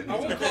takeaway. I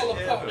wouldn't call a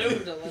Yeah. pot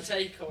noodle a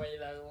takeaway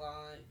though,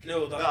 like...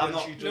 No, that's No, I'm when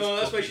not- she does No,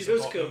 that's cook, when she it's a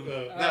does pot cook, noodle.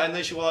 though. No, and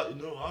then she was like,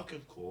 no, I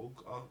can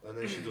cook. And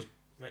then she does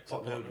Makes a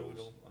pot pot noodles.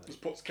 noodle. Like,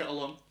 Just puts kettle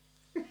on.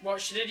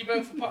 What, she did you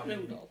both a pot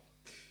noodle?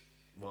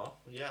 well,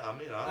 yeah, I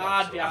mean,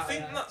 I'd be I out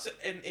think there. that's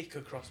an ick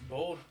across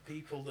board.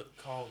 People that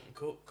can't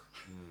cook.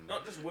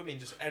 Not just women,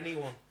 just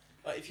anyone.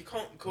 Like, if you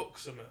can't cook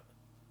something,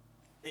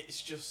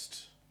 it's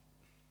just...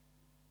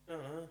 I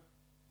don't know.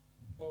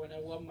 Well, we know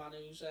one man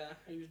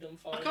who's done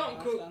for I you can't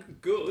half cook then.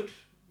 good,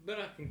 but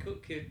I can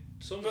cook you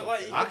something. But,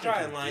 like, you I can can try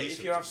cook and, like, if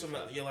decent, you have to be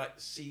something, fair. you, like,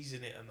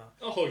 season it and that.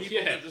 oh People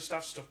yeah. that just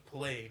have stuff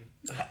plain.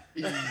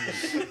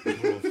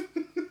 Rough.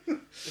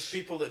 Just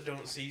people that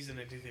don't season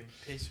anything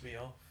piss me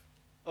off.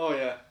 Oh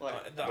yeah, like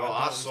Like, that Well,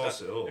 I I don't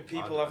sauce it understand. up. If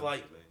people I have,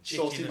 like,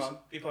 Salty chicken. man.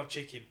 People have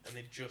chicken and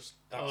they just...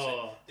 That's it.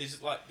 Oh. They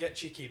just, like, get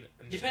chicken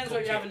and just Depends cook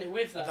what you're having it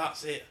with though.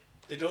 That's it.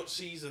 They don't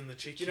season the Do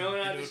chicken. you know when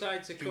they I don't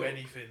decide to do cook?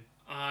 anything.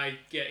 I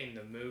get in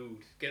the mood.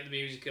 Get the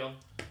music on.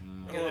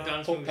 Mm. Get the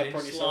dance Put moves pepper in.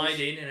 on yourself. Slide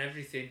in and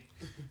everything.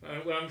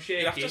 When I'm You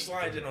shaking. have to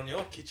slide in on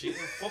your kitchen. It's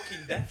a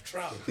fucking death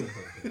trap.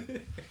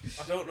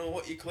 I don't know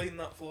what you clean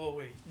that floor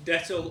with.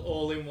 Dettol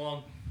all in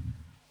one.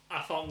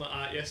 I found that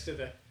out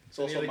yesterday. it's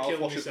also nearly killed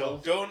mouthwash as well.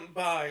 myself. Don't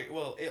buy.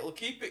 Well, it'll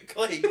keep it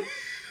clean.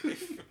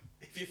 if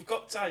you've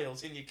got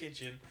tiles in your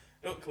kitchen,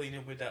 don't clean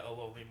them with Dettol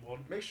all in one.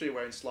 Make sure you're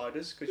wearing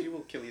sliders because you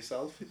will kill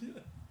yourself.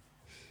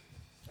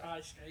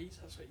 Ice skates,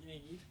 that's what you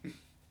need.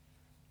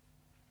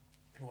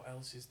 What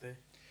else is there?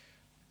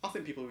 I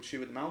think people would chew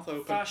with the mouth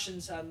open. Fashion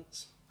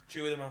sense.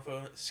 Chew with my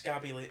phone.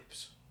 Scabby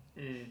lips.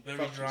 Mm. Very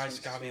Fashion dry, sense,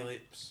 scabby so-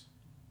 lips.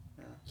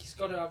 He's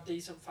got to have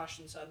decent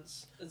fashion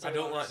sense. as I a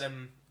don't lass. like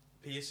them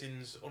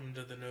piercings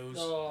under the nose.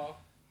 Oh,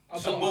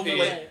 Some above the lip.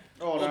 lip.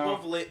 Oh no.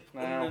 Above lip,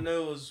 No. under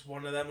nose,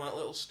 one of them like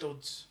little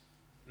studs.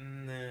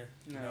 Nah. I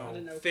No.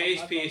 didn't know Face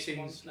Conrad was piercings,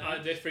 once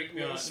now. they freak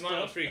me Little out. They might not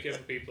stud. freak other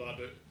people out,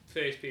 but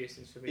face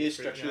piercings for me. Ear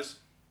freak me out. stretchers.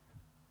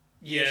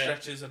 Ear Yeah.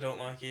 stretchers, I don't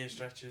like ear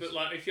stretchers. But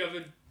like, if you have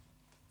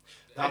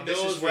Now, a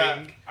this nose is where-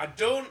 ring, I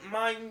don't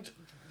mind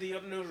the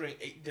odd nose ring.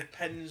 It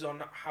depends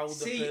on how the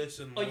See,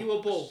 person are looks. you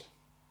a bull?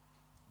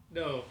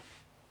 No.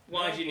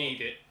 Why No, do you but-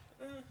 need it?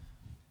 Eh,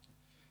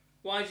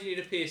 Why do you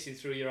need a piercing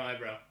through your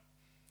eyebrow?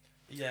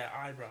 yeah,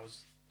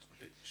 eyebrows. A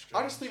bit I just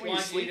strange. think when Why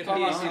you do you sleep need a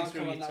Conrad piercing can't through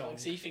come on your that one tongue?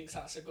 'cause he thinks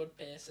that's a good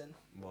piercing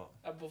What?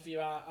 above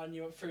your eye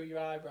and through your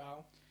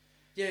eyebrow.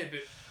 Yeah,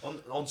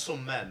 but On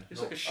some men.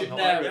 It's not- like a shit not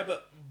No. every- Yeah,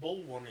 but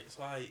bull one, it's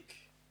like...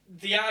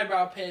 The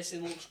eyebrow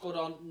piercing looks good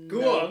on go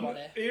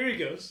nobody. on. Here he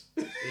goes.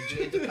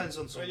 It depends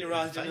on some When you're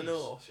people's riding an face.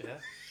 horse,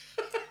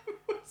 yeah?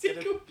 What's he You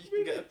going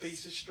can get a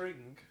piece of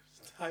string,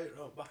 tie it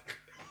around back.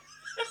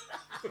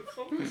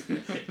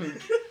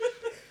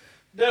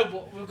 No,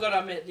 but we've got to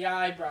admit the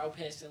eyebrow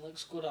piercing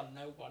looks good on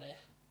nobody.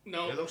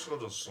 No. It looks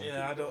good on some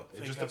Yeah, I people. don't It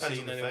think just I've depends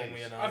seen on the anyone face.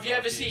 with an Have you eyebrow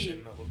ever piercing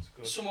seen that looks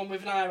good. Someone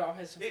with an eyebrow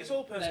piercing. It's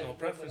all personal No,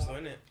 preference, though,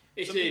 isn't it?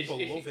 It Some is,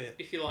 people love it.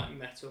 If you like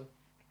metal.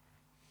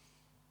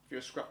 If you're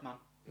a scrap man.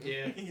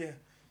 Yeah. Yeah.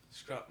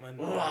 Scrap man.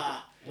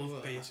 Wah.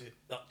 Love piercing.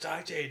 That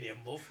titanium,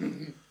 love.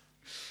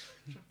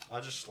 I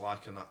just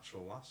like a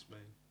natural lass, mate.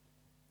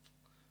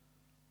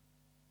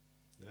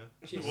 Yeah.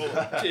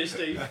 Cheers, Cheers,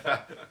 Steve.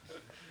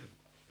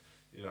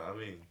 You know what I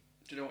mean?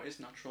 Do you know what is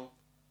natural?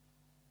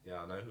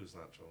 Yeah, I know who's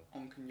natural.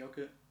 Onken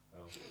yogurt.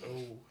 Oh.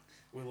 Oh,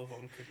 we love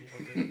on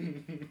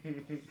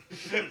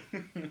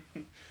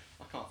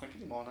I can't think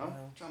anymore now.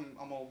 No.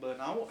 I'm all burnt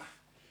out.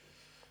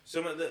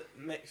 Something that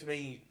makes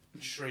me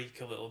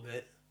shriek a little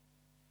bit.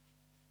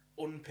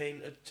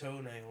 Unpainted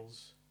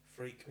toenails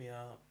freak me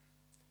out.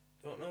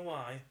 Don't know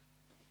why.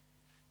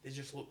 They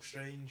just look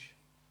strange.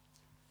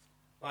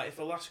 Like if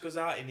a lass goes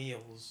out in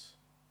heels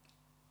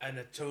and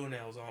her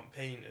toenails aren't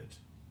painted,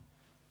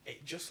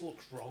 it just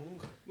looks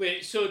wrong.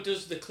 Wait, so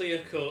does the clear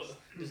coat,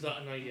 does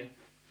that annoy you?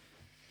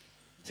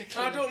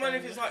 I don't mind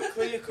if it's like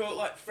clear coat,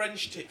 like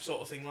French tip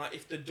sort of thing. Like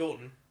if they're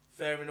done,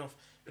 fair enough.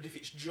 But if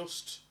it's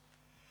just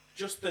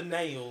the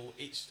nail,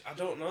 I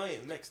don't know.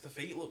 It makes the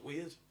feet look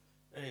weird,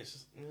 and it's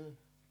just,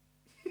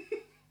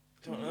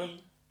 don't know.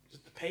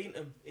 Just paint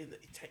them.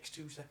 It takes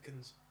 2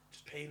 seconds.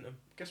 Just paint them.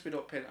 Guess we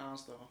don't paint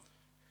ours though.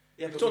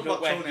 Yeah, We but talk we don't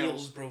about wear toenails.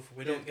 heels, bro.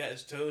 We Yeah. don't get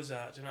his toes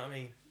out. Do you know what I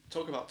mean?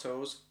 Talk about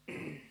toes.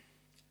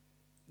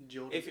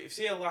 Jordan. If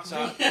see a lass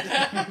out,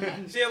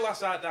 see a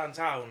lass out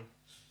downtown,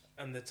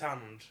 and they're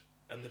tanned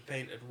and they're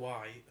painted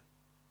white,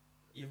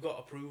 you've got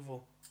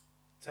approval.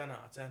 10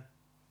 out of 10.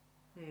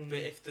 But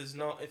if there's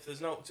not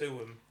to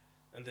them,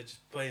 and they're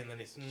just playing, then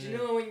it's. Do you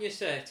know when you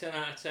say 10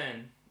 out of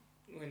 10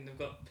 when they've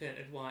got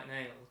painted white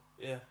nails?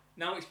 Yeah.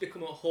 Now it's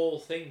become a whole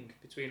thing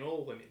between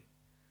all women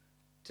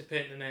to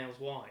paint the nails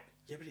white.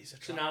 Yeah, but it's So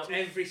attractive. now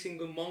every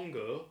single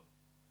Mongo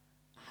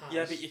has...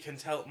 Yeah, but you can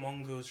tell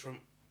Mongos from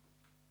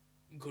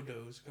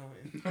Goodos,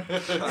 can't you?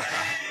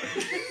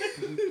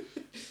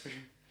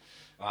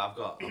 I've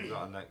got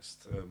a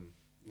next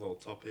little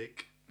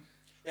topic.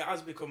 It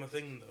has become a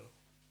thing though.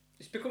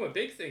 It's become a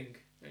big thing.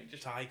 Like,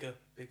 just Tiger,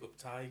 big up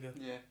Tiger.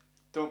 Yeah.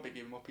 Don't big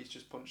him up. He's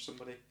just punched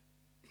somebody.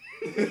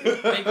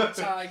 Big up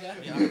Tiger.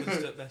 It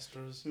happens at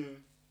Vestas,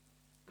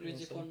 Who's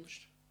he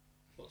punched?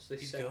 what's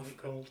this His segment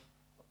girlfriend. called?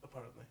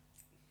 apparently.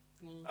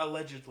 Mm.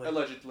 Allegedly.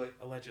 Allegedly.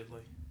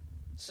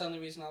 It's the only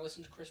reason I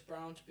listen to Chris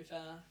Brown, to be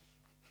fair.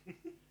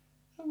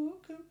 I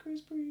woke up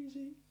Chris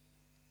Breezy.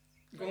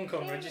 Go on,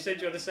 Conrad, you said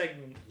you had a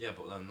segment. Yeah,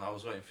 but then I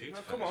was waiting for you No,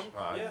 to come finish.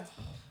 on. Right. Yeah.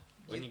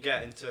 When you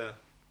get into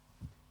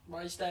Why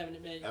are you staring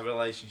at me? a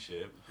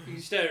relationship, You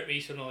can stare at me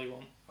son all you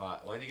want. right?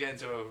 When you get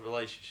into a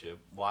relationship,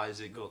 why is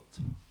it good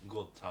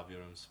to have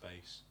your own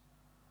space?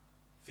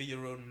 For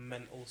your own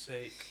mental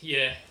sake.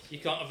 Yeah, you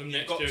can't have them You've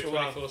next got to you to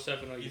have-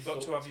 24/7 or you're You've got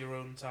fucked. to have your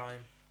own time.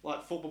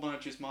 Like, Football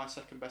Manager's my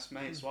second best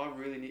mate, so I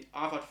really need...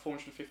 I've had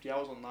 450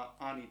 hours on that.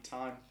 I need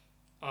time.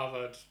 I've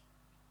had...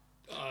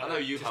 I know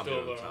you just have your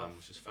over own half. time,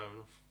 which is fair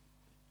enough.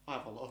 I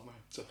have a lot of my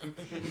own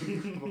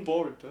time. I'm a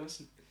boring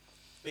person.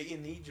 But you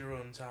need your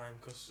own time,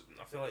 because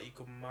I feel like you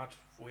go mad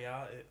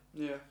without it.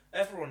 Yeah.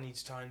 Everyone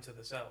needs time to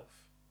themselves.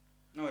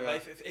 Oh, yeah.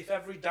 Like if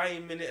every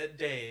dying minute a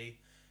day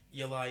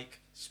you're like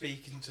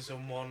speaking to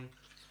someone.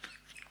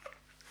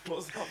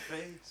 What's that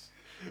face?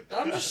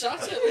 I'm just sat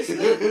here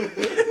listening.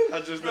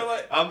 I just, No,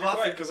 like- I'm it's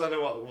laughing like- because I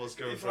know what's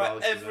going If through like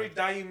Alex's every head.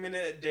 dying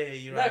minute a day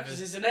you're No, either,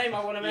 because it's a name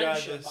I want to you're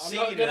mention, either but I'm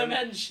seeing not going to them-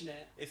 mention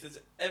it. if there's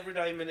every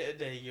dying minute a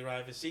day you're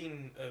either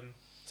seeing them,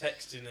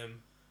 texting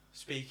them,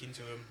 speaking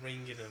to them,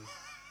 ringing them.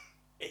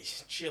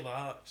 It's chill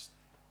out.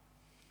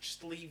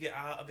 Just leave it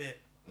out a bit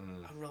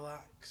Mm. and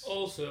relax.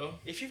 Also,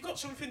 If you've got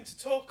something to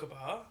talk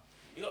about,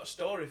 you got a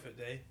story for the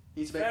day.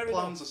 Need to make Fair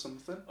plans enough. or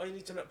something. Or you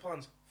need to make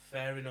plans.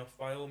 Fair enough.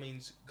 By all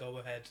means, go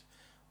ahead.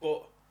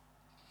 But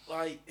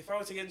like, if I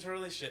were to get into a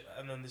relationship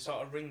and then they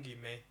started ringing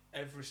me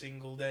every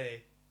single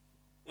day,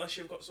 unless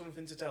you've got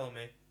something to tell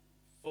me,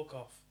 fuck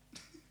off.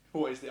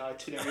 What is the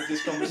itinerary of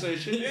this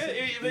conversation? Yeah,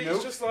 it's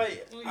Nope. just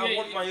like Well, I yeah,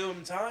 want you- my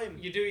own time.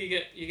 you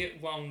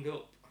get wound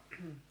up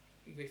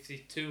if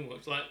it's too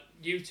much. Like,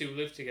 you two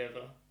live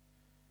together.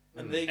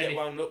 And they get if-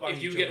 wound up by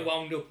If you each get other.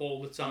 wound up all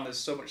the And time. there's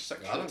so much I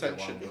sexual don't get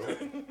tension. wound up.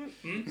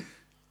 Hmm?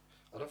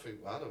 I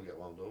don't get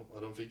wound up.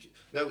 I don't think.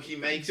 No, he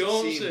makes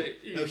Don't it seem. say...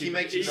 No, he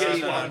makes he it gets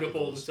seem wound like up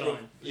all the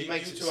time. He You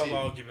makes two it have seem.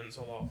 arguments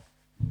a lot.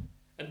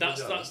 And that's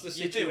Yeah. the You do.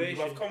 situation.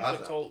 You have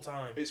conflict all the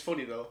time. It's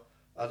funny though.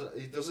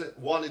 It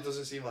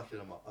doesn't seem like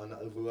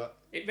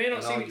It may not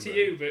An seem it to argument.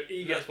 you, but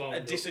he gets wound A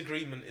up.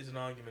 disagreement is an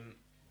argument.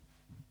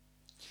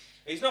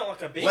 It's not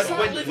like a big. When- It's like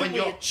when- living when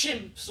with you're- a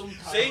chimp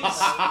sometimes. See?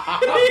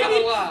 Not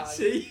gonna lie.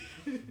 See?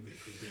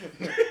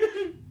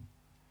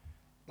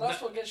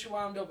 That's what talk gets you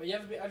wound up.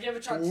 Have you ever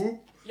tried? You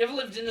ever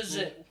lived in a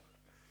zoo?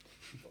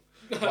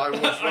 Why,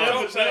 what's I wrong?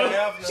 don't say I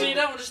have, no. So you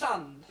don't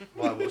understand?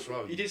 Why, what's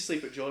wrong? You did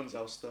sleep at Jordan's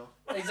house though.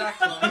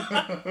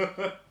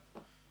 Exactly.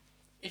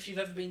 If you've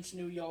ever been to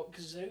New York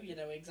Zoo, you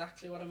know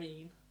exactly what I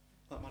mean.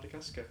 Like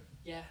Madagascar.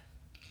 Yeah.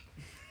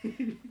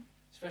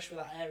 Especially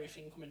with that airy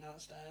thing coming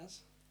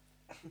downstairs.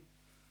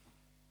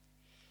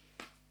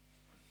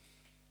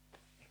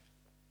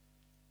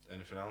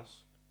 Anything else?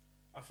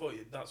 I thought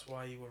that's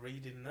why you were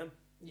reading them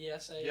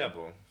Yes, Yeah,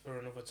 but for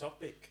another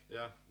topic.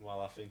 yeah. While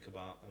I think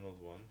about another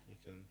one, you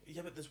can.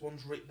 Yeah, but there's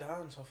ones written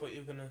down, so I thought you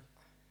were gonna.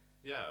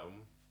 Yeah.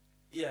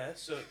 Yeah,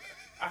 so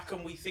how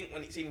can we think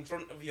when it's in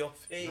front of your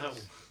face? No.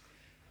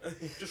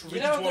 Just You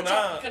read know the one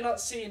topic out. of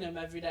not seeing him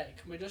every day.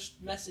 Can we just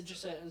message a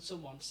certain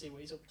someone to see what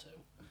he's up to?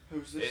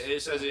 Who's this?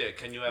 It says here,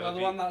 can you ever Well, the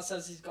be? one that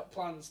says he's got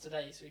plans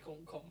today, so he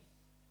couldn't come.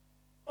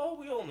 Oh,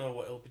 we all know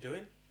what he'll be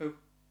doing. Who?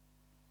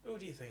 Who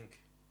do you think?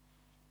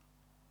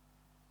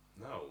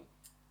 No.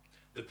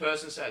 The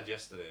person said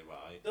yesterday,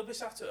 right? They'll be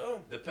sat at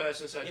home. The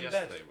person said In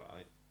yesterday,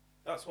 right?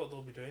 That's what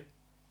they'll be doing.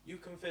 You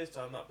can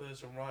FaceTime that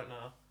person right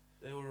now.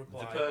 They will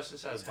reply. The person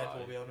said, His head right,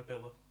 will be on a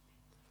pillow.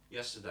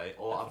 yesterday,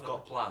 or I've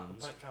got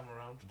plans, Point camera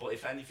around. but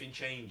if anything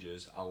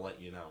changes, I'll let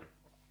you know.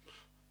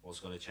 What's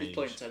going to He's change?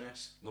 playing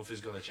tennis.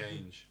 Nothing's going to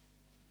change.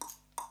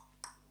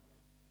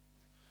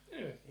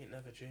 Anyway, It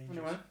never changes.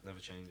 Anyway. Never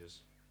changes.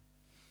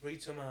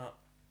 Read some out.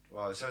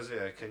 Well, it says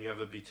here, can you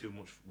ever be too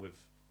much with...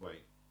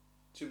 Wait.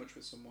 Too much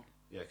with someone.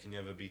 Yeah, can you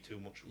ever be too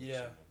much with Yeah.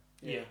 someone?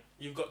 yeah.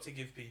 You've got to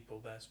give people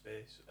their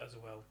space as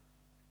well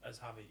as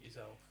have it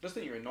yourself. I just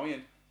think you're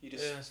annoying. You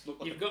just Yeah. look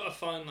like You've got to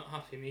find that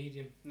happy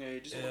medium. you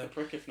just look Yeah. like a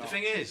prick if The not.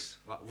 thing is,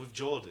 like with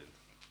Jordan,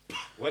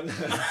 when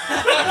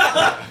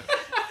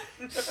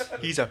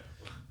He's a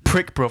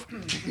prick, bruv.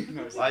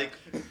 No, it's like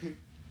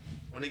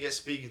when he gets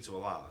speaking to a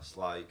lass,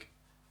 like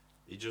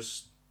he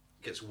just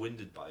gets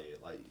winded by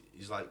it. Like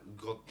he's like,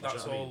 God, do you know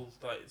That's what I mean?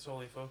 all. It's all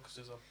he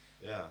focuses on.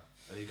 Yeah,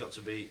 and he's got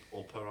to be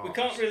up her arse. We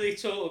can't really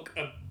talk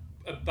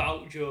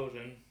about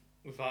Jordan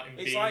without him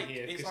It's being like-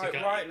 here it's because like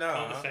he right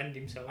now, can't defend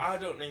himself. I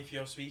don't know if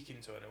you're speaking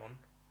to anyone.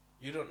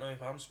 You don't know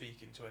if I'm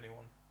speaking to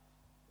anyone.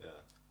 Yeah.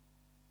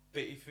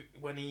 But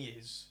when he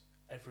is,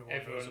 everyone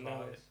knows Everyone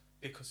about knows. it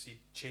because he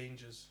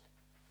changes.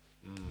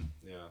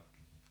 Yeah.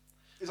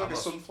 He's like I'm a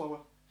not- sunflower.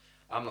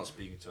 I'm not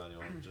speaking to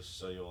anyone, just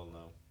so you all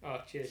know.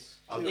 Oh, cheers.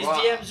 I'll His go,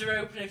 out, DMs are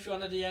open if you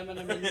want to DM him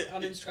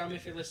on Instagram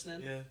if you're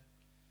listening. Yeah.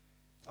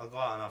 I'll go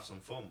out and have some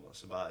fun.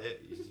 That's about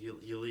it.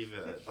 You leave it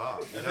at that.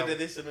 You A bit don't, of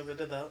this and a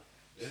bit of that.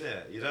 yeah,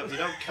 you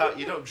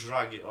don't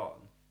drag it on.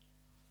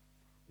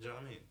 Do you know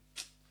what I mean?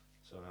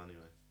 So anyway.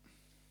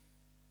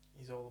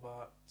 He's all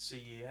about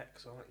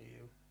CEX, aren't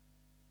you?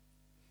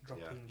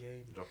 Dropping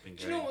game. Dropping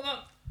Do you know what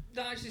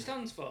that actually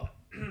stands for?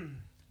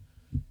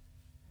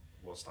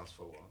 What stands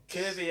for what?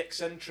 Curvy,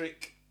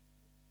 eccentric,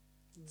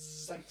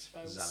 Xanax.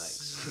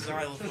 Xanax.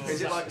 xylophone.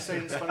 Is it like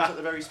saying Spanish that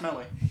they're very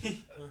smelly?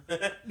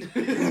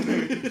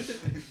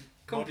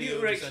 Computer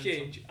Audio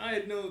exchange. I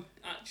had no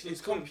actual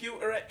It's clue.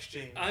 computer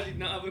exchange. I did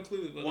not have a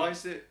clue about Why that.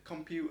 is it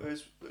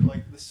computers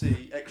like the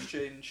C,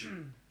 exchange,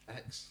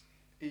 X.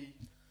 E?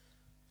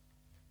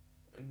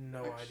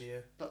 No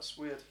idea. That's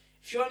weird.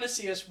 If you want to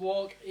see us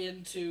walk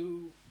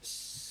into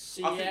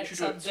I think we should CX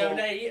do and it so-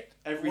 donate,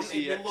 Every Wouldn't it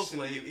be CX in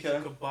lovely the if you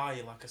UK. could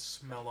buy like a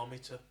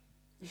smellometer?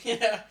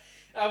 yeah.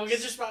 I was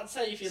just about to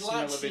say, if you'd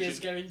like to see us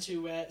Smell-o-vision. go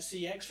into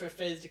CX for a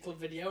Thursday Club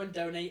video and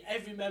donate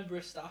every member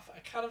of staff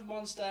a can of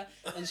Monster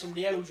and some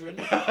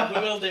deodorant,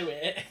 we will do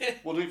it.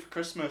 We'll do it for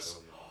Christmas.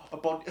 A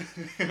body,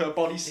 a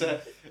body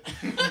set.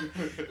 Get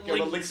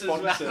a Links Links as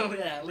body well, set.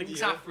 yeah, Links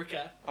Yeah.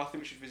 Africa. I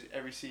think we should visit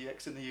every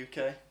CX in the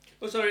UK.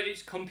 Oh, sorry,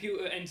 it's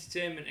Computer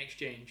Entertainment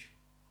Exchange.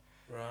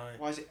 Right.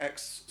 Why is it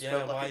X Yeah,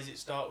 spelled why like, does it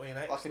start with an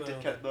X? like a though,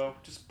 dickhead then? though?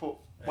 Just put.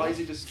 Why is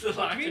it just What do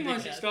Like you a mean, why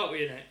does it dickhead. start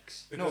with an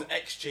X? Because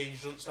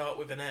exchange doesn't start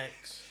with an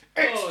X.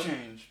 Oh.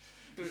 exchange?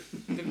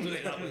 They've done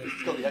it that way.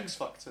 It's got the X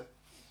factor.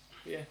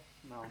 Yeah.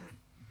 No.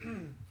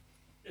 And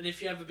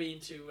if you've ever been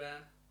to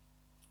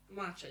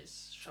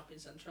Marches shopping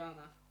centre, aren't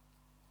I?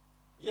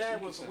 Yeah,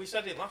 we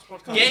said it last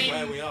podcast Game-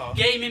 where we are.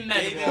 Gaming Gaming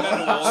Medal.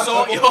 Medal.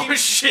 Sort your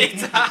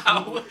shit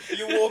out.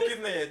 You walk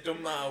in there,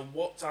 don't matter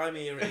what time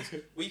of year it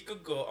is. We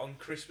could go on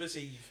Christmas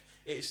Eve.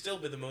 It'd still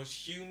be the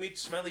most humid,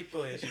 smelly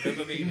place you've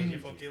ever been in your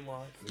fucking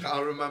life.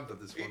 I remember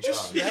this one It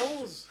just time.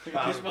 smells.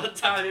 Just one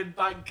time in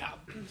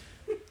Bandcamp.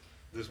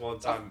 This one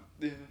time.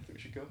 Yeah, I think we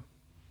should go.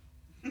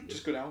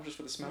 Just go now, just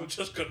for the smell. We're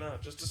just going out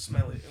just to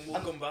smell it, and we'll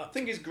And come The back.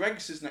 thing is,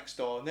 Greg's is next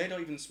door, and they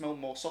don't even smell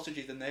more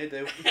sausagey than they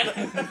do.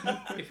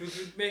 If we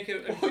could make What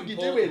everything you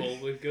portable,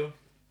 doing? we'd go.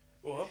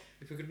 What?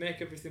 If we could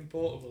make everything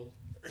portable,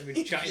 and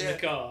we'd chat in Yeah. the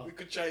car. We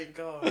could chat in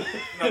car.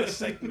 Another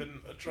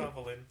segment of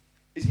travelling.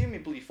 He's giving me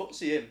bloody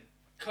footsie in.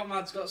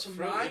 Conrad's got some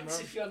Fruity, mics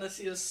man. if you want to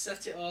see us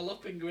set it all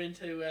up and go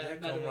into Yeah,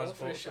 Meadowhall Conrad's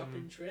for a bought shopping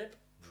some- trip.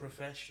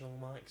 Professional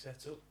mic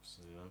setups.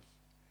 Yeah.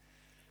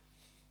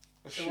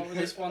 So what was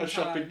this one a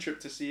shopping time? trip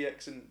to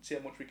CX and see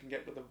how much we can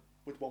get with a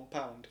with £1.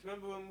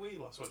 Remember when we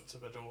last went to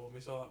Meadow and we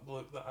saw that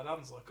bloke that had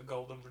hands like a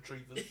golden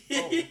retriever's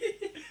bone?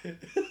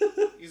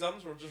 His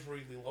hands were just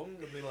really long,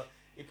 and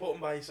he put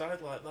them by his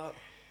side like that.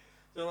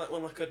 So like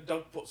when like a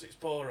dog puts its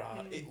paw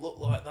out, it looked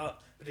like that,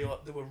 but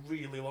they were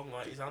really long.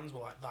 Like his hands were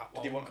like that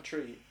long. Did he want a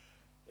treat?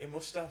 He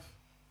must have.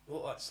 He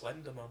looked like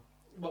Slender Man.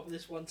 What was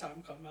this one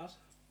time, Conrad?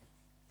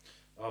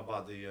 Oh,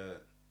 about the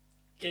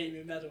Game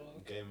in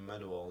Meadowhall. game in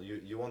Meadowhall.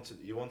 You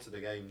wanted a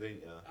game,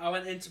 didn't you? I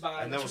went in to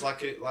buy. And there was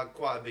like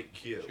quite a big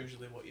queue. That's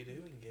usually what you do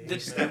in You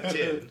games. stepped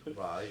in,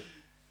 right?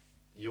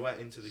 You went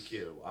into the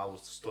queue. I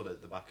was stood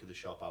at the back of the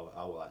shop. I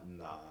was like,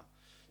 nah.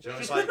 Do you know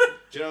what it's like?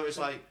 Do you know what it's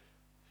like?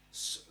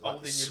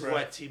 Holding your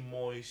Sweaty,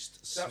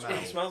 moist smell. That's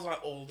what it smells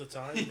like all the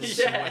time. The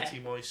Yeah. sweaty,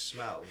 moist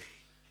smell.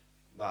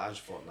 That I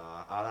just thought,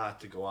 nah. And I had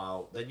to go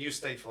out. Then you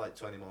stayed for like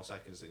 20 more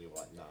seconds, and you were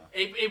like, nah.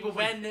 It was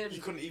when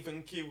You couldn't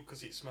even queue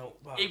because it smelled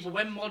bad. it was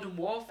when Modern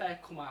Warfare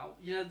come out.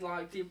 You know,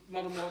 like the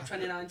Modern Warfare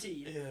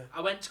 2019. Yeah.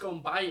 I went to go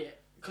and buy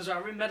it because I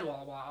were in Meadowhall. I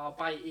was like, I'll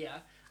buy it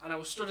here, and I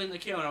was stood in the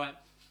queue and I went,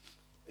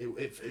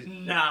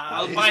 nah,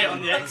 I'll buy it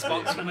on the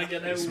Xbox when I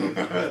get It smelled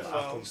home. good.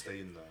 I couldn't stay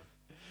in there.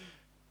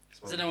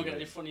 Does anyone got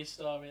any funny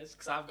stories?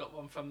 Because I've got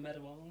one from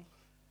Meadowhall.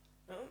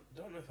 I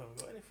don't know if I've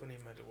got any funny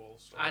Meadowhall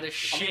stories. I had a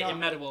shit in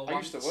Meadowhall I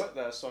once. used to work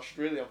there, so I should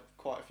really have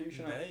quite a few,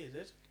 shouldn't I? Yeah, you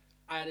did.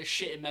 I had a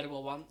shit in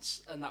Meadowhall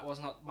once, and that was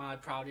not my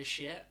proudest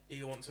shit.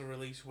 You want to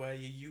release where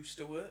you used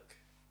to work?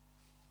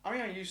 I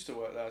mean, I used to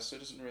work there, so it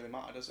doesn't really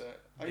matter, does it?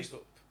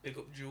 Big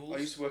up Jules. I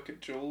used to work at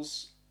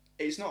Jules.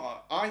 It's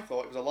not. I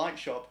thought it was a light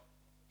shop.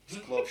 It's a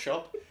glove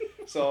shop.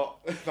 So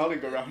I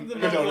didn't go around. The I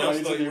man don't know else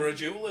anything. thought you were a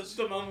jeweller's.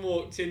 The man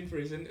walked in for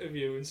his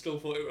interview and still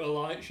thought it was a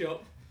light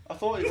shop. I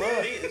thought it were.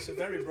 It's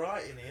very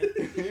bright in here.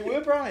 It were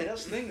bright.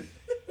 That's the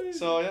thing.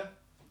 So yeah,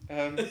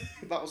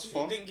 that was You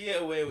fun. didn't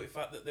get away with the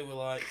fact that they were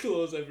like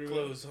Clothes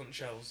everywhere. clothes on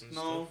shelves and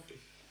No. stuff.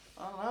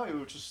 I don't know.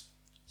 It was just.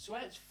 So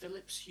where's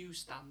Phillips Hue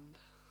stand?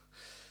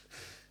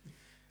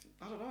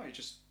 I don't know. It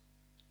just.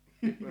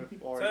 were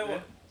boring, Tell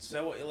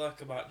yeah. what you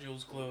like about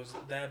Jules' clothes.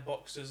 Their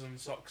boxers and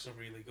socks are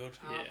really good.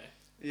 Yeah.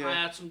 Yeah. I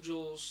had some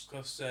Jules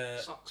Because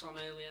socks on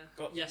earlier.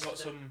 got yesterday.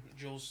 some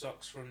Jules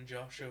socks from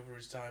Josh over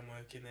his time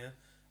working there,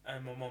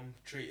 and my mum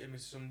treated me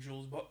to some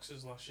Jules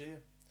boxers last year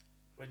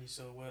when you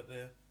still worked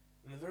there,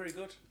 and they're very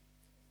good.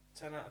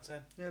 10 out of 10.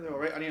 Yeah, they're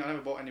alright. I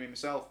never bought any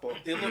myself, but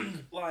They look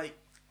like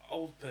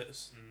old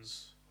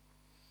person's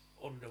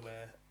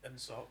underwear and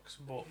socks,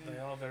 but they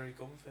are very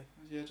comfy.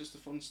 yeah, just a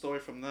fun story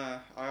from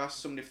there. I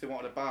asked somebody if they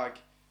wanted a bag,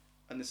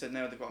 and they said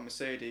no, they've got a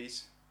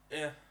Mercedes.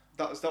 Yeah,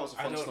 That was a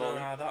I fun don't story. know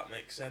how that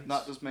makes sense.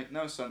 That does make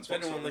no sense. If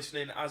anyone whatsoever.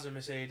 listening has a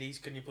Mercedes,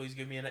 can you please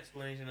give me an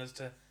explanation as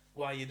to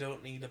why you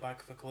don't need a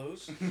bag for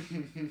clothes?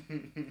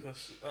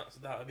 Because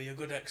that would be a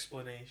good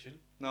explanation.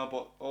 No,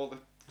 but all the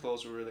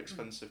clothes were really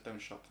expensive. Don't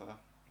shop there.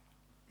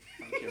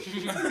 Thank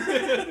you.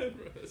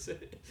 That's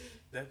it.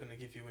 They're going to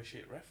give you a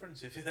shit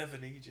reference if they ever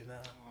need you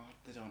now. Oh,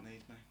 they don't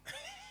need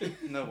me.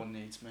 No one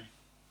needs me.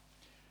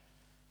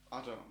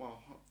 I don't.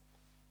 Well,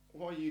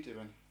 what are you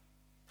doing?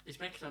 He's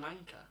making an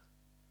anchor.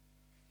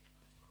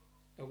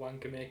 A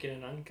wanker making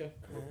an anchor.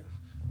 Yeah.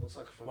 Looks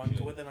like a Wanker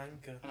fucking. with an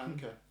anchor. An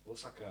anchor.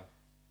 Looks like a.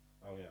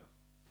 Oh yeah.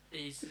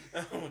 He's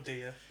Oh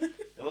dear.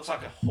 It looks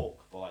like a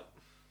hook, but like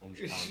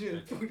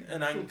 £100.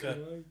 An anchor.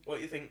 What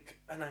do you think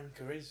an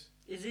anchor is?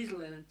 he's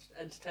easily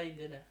entertained,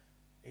 isn't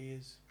he? He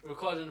is.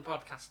 Recording a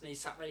podcast and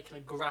he's sat making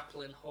a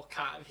grappling hook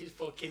out of his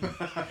fucking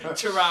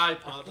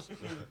tripod.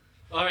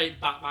 Alright,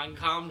 Batman,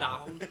 calm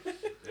down.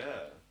 Yeah.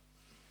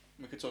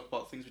 We could talk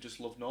about things we just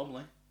love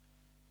normally.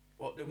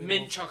 What do we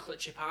Mint love? chocolate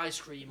chip ice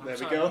cream. I'm There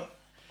we sorry. go.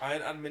 I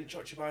ain't had mint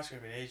chocolate chip ice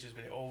cream in ages,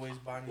 but it always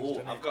bangs. Oh,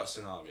 doesn't I've it? got a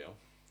scenario.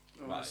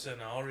 Right.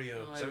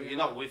 Scenario. Oh, So yeah. you're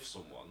not with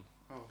someone,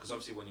 Oh. because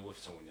obviously when you're with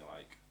someone,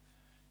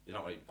 you're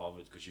not really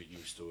bothered because you're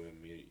used to him.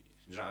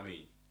 You know what I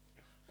mean?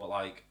 But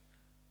like,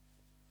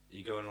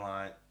 you're going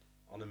like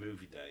on a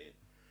movie date,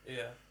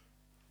 Yeah.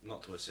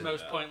 not to a cinema.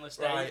 Most pointless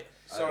day. Right.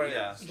 Sorry.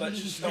 yeah. Let's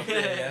just stop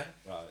there.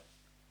 Yeah. Right.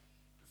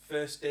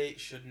 First date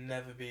should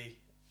never be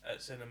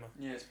at cinema.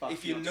 Yeah, it's bad.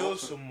 If you know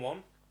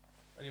someone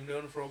and you've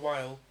known them for a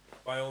while,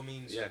 by all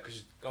means, Yeah,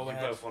 because go you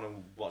ahead. both want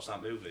to watch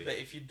that movie. But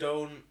if you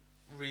don't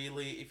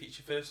really, if it's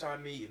your first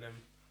time meeting them,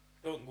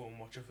 don't go and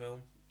watch a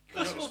film.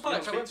 That's You what don't fact.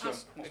 I speak went to him.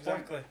 past. What's the point?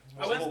 Exactly.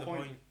 I What's went- the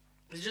point?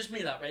 It's just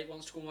me that Ray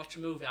wants to go and watch a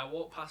movie. I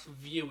walked past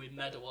View in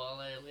Meadowhall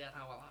earlier and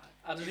I was like,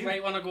 I just New- Ray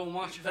want to go and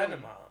watch a film.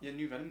 Venom out. Yeah,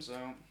 new Venom's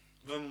out.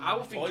 I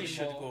was Boys thinking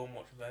should more go and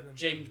watch Venom.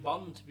 James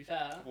Bond, to be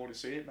fair. I've already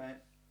seen it, mate.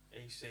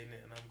 He's seen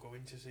it and I'm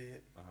going to see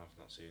it. I have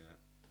not seen it.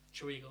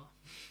 Should we go?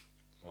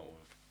 What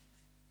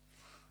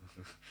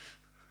was?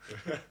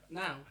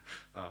 Now,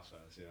 Oh,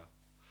 sorry, yeah.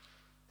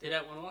 they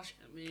don't want to watch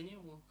it. Me and you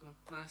will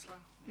go. Nice laugh.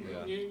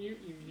 Yeah.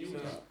 You So-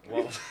 that.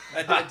 What?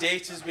 A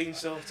date has been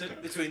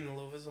sorted between the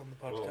lovers on the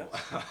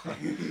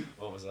podcast.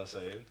 What was I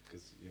saying?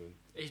 Because you.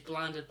 He's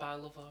blinded by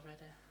love already.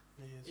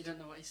 He You is. don't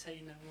know what he's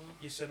saying no more.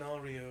 Your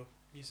scenario,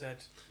 you said.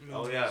 Movies.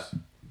 Oh yeah.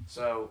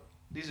 So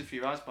These are for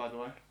your eyes, by the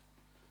way.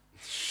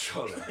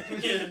 shut up.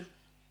 Yeah.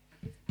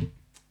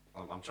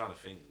 I'm trying to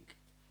think.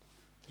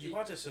 You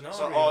had a scenario.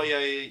 So,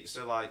 yeah.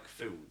 So, like,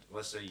 food.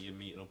 Let's say you're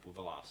meeting up with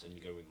a lass and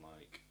you're going,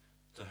 like,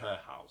 to her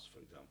house, for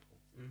example.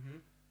 Mm-hmm.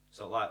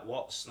 So, like,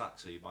 what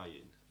snacks are you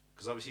buying?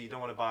 Because obviously you don't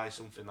want to buy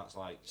something that's,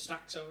 like...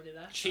 Snacks already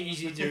there.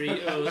 Cheesy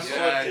Doritos.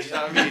 Yeah, you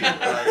know what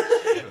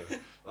I mean?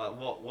 Like,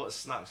 what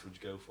snacks would you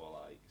go for,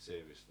 like,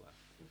 seriously?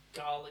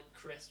 Garlic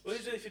crisps. Well,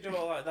 usually if you do it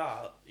like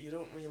that, you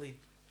don't really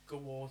go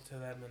over to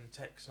them and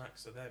take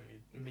snacks to them.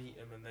 You meet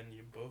them and then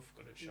you're both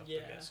going to shop Yeah.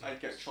 and get I'd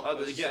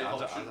get Oh,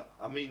 chocolate.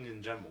 I mean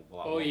in general.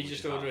 Like, Or what you would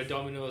just have? order a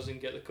Domino's and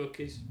get the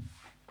cookies.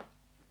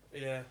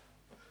 Yeah.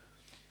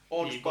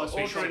 Or You just got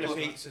buy Ordering a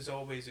chocolate. pizza's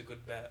always a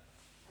good bet.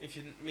 If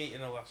you're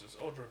meeting a lass,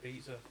 just order a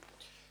pizza.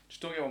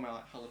 Just don't get one with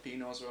like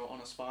jalapenos or on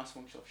a spice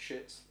one, because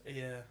shits.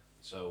 Yeah.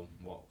 So,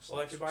 what? Well,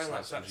 if you're buying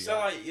like snacks would you say get?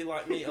 like you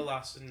like meet a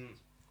lass and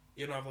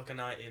you don't have like a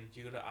night in,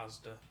 you go to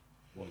Asda.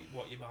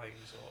 What you're buying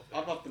sort of thing.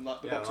 I'd have them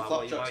like the Yeah, box like of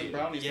what you flapjacks buy, and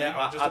brownies. Yeah, mate.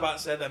 I was just I- about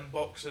to say them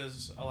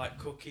boxes are like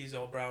cookies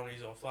or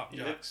brownies or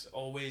flapjacks.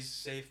 Always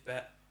safe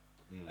bet.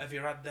 Mm. Have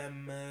you had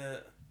them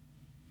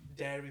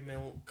dairy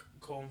milk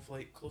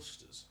cornflake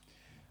clusters?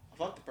 I've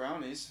had the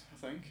brownies,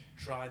 I think.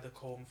 Try the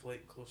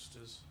cornflake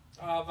clusters.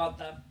 Oh, I've had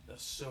them. They're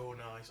so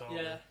nice, aren't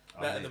Yeah.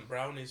 they? Better than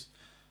brownies.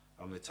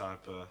 I'm the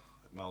type of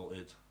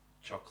melted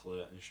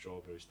chocolate and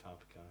strawberries type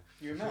of guy.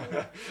 You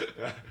remember?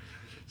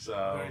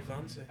 So, Very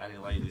fancy. any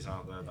ladies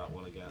out there that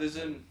want to get... There's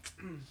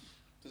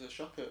a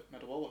shop at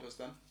Meadowhall that does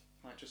them,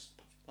 like just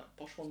like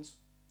posh ones.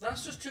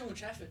 That's just too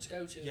much effort to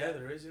go to. Yeah,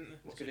 there is, isn't there?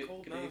 What's it Good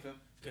called now? either.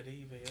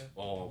 Godiva, yeah.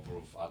 Oh,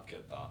 bruv, I'd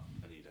get that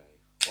any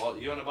day. Or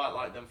you on about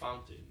like them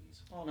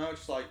fountains? Oh no,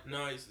 just like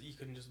No, it's you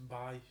can just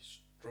buy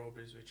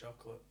strawberries with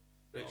chocolate.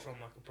 But it's Oh.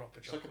 from like a proper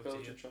it's like a chocolate.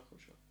 Belgian chocolate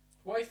shop.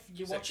 What if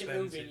you It's watch a movie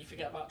and expensive. you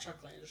forget about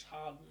chocolate and it just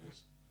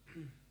hardens?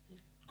 You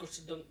go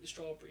to dunk the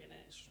strawberry in it,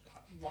 it's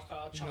rock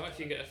hard chocolate. Not if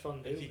you get a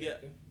fondue. If you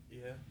get-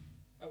 Yeah.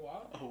 A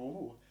what?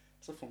 Oh,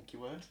 it's a funky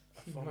word.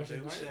 A fondue.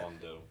 Imagine yeah.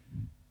 Fondue.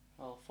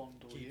 I'll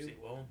fondle Keeps you. it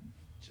warm.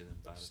 Gin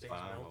and bad Stays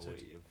fire, melted.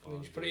 waiting for And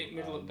you just put it in the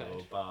middle of I know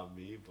bed. about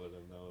me, but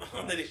I know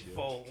And then about it you.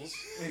 falls.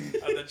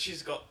 And then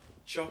she's got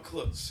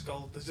chocolate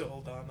scalded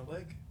all down her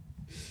leg.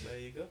 There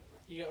you go.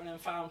 You get one of them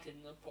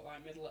fountains and put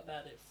like middle of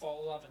bed, it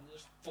falls off and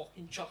there's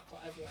fucking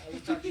chocolate everywhere. It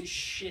looks like she's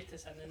shit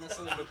as hell in the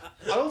sleep.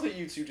 I don't think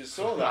you two just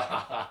saw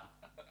that.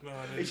 No,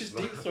 I He didn't. just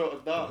deep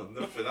throated that.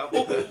 Nothing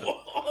happened.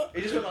 What?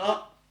 He just went like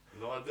that.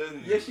 No, I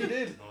didn't. Yes, you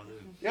did. No, I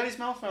didn't. He had his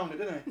mouth around it,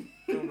 didn't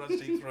he? Don't have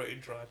deep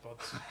throating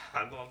tripods.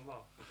 I know I'm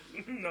not.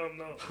 No, I'm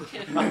not.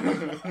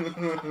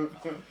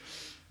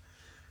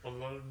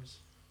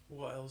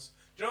 What else?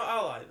 Do you know what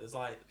I like?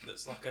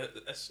 That's like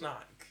a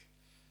snack,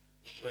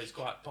 but it's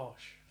quite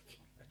posh.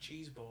 A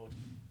cheese board.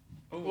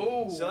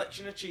 Oh,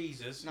 Selection of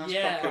cheeses, Nice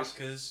Yeah. crackers.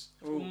 crackers,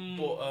 Oh,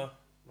 butter,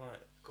 like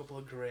a couple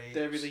of grapes,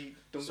 Dairy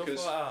stuff Dunkers. like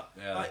that.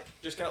 Yeah. Like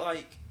just get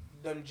like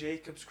them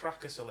Jacob's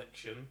cracker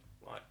selection,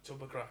 like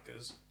tub of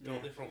crackers. Got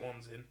Yeah. different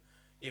ones in.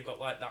 You've got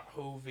like that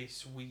Hovey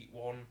sweet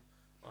one,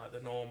 like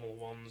the normal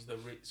ones, the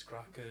Ritz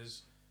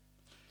crackers,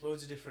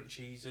 loads of different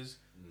cheeses.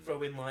 Mm.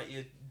 Throw in like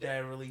your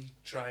Dairy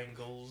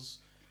triangles,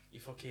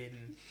 your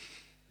fucking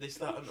this,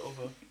 that, and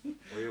other. What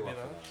are you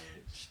laughing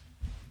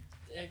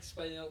know.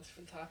 explaining all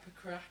different type of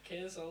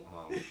crackers. at?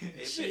 Wow.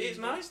 It's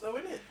nice though,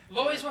 isn't it? I've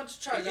always wanted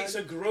to try It's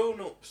that. a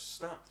grown-up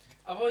snack.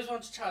 I've always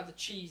wanted to try the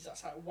cheese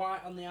that's like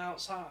white on the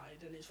outside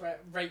and it's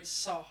right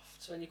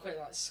soft. So when you quit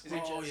like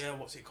squidges. Oh yeah,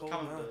 what's it called now?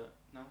 Camembert.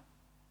 No.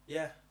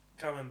 Yeah,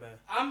 camembert.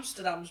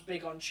 Amsterdam's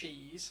big on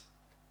cheese.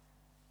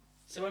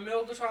 So when we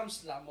all go to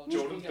Amsterdam, we'll just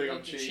go Jordan's get big on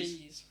loads of cheese.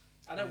 cheese.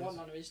 I don't Yes. want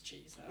none of his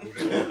cheese now.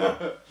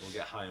 We'll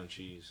get high on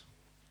cheese.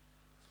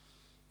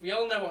 We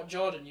all know what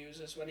Jordan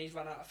uses when he's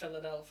run out of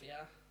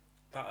Philadelphia.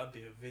 That'd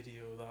be a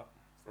video that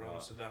for Right.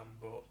 Amsterdam,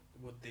 but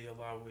would they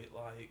allow it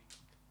like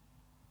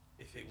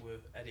if it were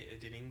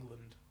edited in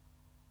England,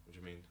 What do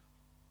you mean?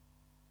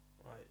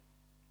 like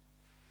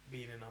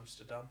being in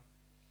Amsterdam?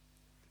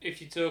 If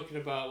you're talking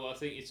about what I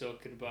think you're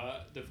talking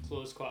about, they've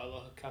closed quite a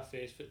lot of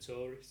cafes for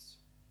tourists.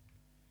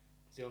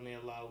 They only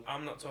allow.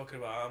 I'm not talking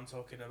about. I'm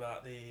talking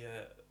about the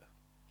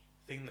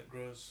thing that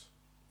grows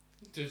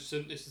It's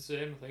the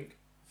same, I think.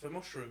 for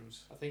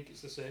mushrooms. I think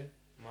it's the same.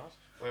 Mad.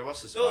 Wait,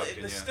 what's the Still, spike in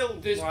there's you? still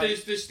There's like,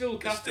 there's still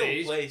there's cafes,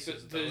 still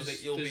places but though, there's,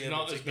 that you'll there's be able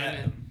not to as get many.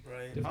 them,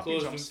 right? They've I've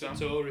closed been them to for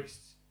Amsterdam.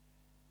 tourists.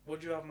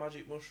 Would you have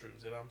magic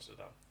mushrooms in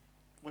Amsterdam?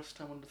 West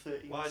Ham under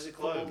 13. Why is it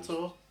football closed?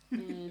 tour.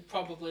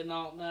 Probably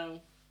not,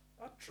 no.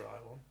 I'd try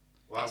one.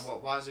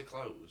 Why is it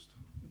closed?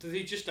 Do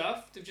they just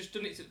have? They've just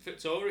done it for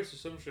tourists or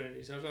something.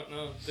 I don't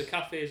know. The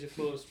cafes are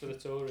closed for the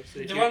tourists.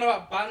 They They're do- on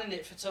about banning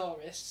it for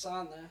tourists,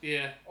 aren't they?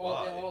 Yeah. All,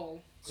 Why?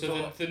 all. So A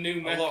lot- the new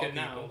A lot Mecca of people,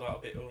 now that'll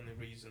be the only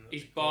reason. that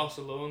is they close.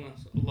 Barcelona.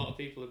 A lot of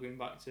people are going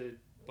back to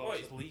Oh, Barcelona.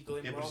 it's legal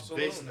in Yeah, but it's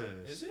Barcelona.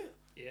 business. Is it?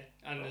 Yeah,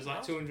 and Oh, there's like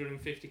wow.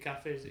 250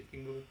 cafes that you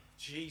can go in.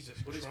 Jesus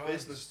But it's Christ.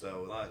 business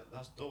though. Like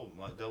that's dumb.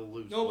 Like they'll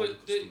lose. No, all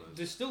but the customers.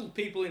 there's still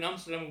people in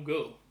Amsterdam who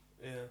go.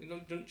 Yeah.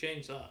 You don't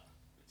change that.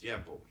 Yeah,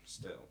 but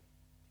still.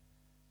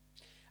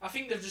 I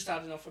think they've just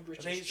had enough of I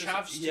British think it's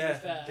chavs, just, to yeah, be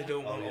fair. they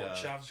don't want Oh, all yeah.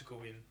 chavs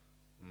going.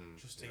 Mm,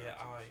 Just to yeah, get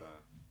be high. fair.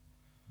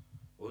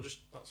 Well, just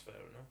That's fair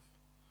enough.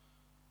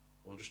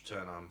 We'll just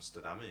turn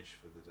Amsterdamish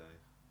for the day.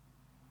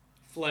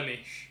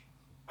 Flemish.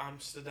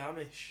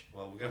 Amsterdamish.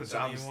 Well, we're going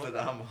to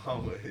Amsterdam,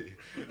 aren't we?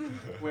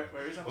 Where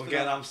is Amsterdam? We'll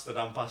get an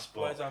Amsterdam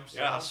passport. Where's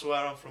Amsterdam? Yeah, I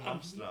swear I'm from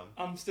Amsterdam.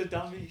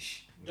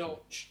 Amsterdamish.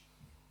 Dutch.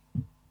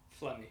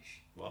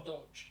 Flemish. What?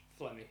 Dutch.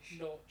 Flemish.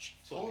 Dutch.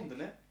 It's Holland,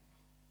 isn't it?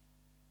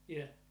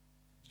 Yeah.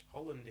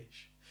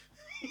 Hollandish.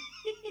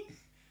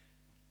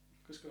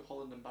 Just go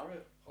Holland and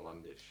Barrett.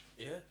 Hollandish.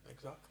 Yeah,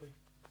 exactly.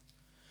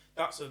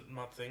 That's a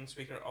mad thing.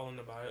 Speaking of Holland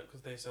about it,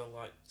 because they sell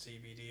like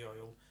CBD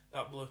oil.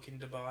 That bloke in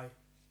Dubai,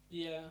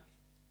 Yeah.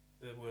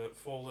 there were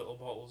 4 little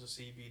bottles of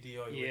CBD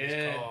oil in Yeah.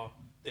 his car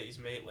that his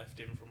mate left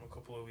him from a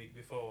couple of weeks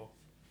before,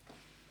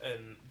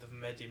 and they've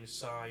made him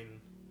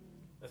sign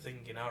a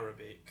thing in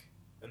Arabic,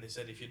 and they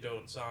said if you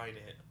don't sign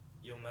it,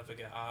 you'll never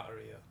get out of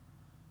here.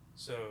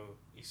 So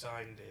he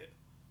signed it,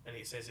 and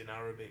it says in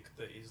Arabic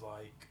that he's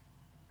like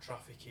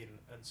trafficking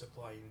and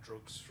supplying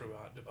drugs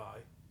throughout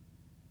Dubai,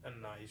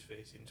 and now he's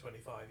facing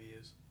 25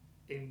 years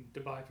In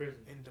Dubai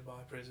prison. in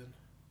Dubai prison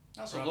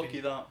That's Right.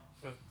 unlucky, that.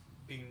 for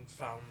being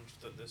found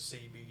that there's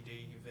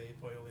CBD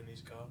vape oil in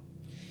his car.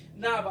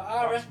 Nah, but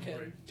I That's reckon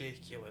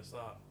ridiculous,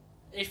 that.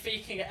 if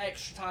he can get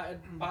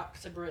extradited back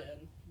to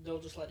Britain,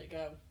 they'll just let it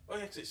go. Oh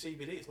yeah, 'cause it's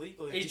CBD, it's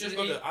legal. He's He's just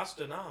just- got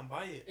to Asda now and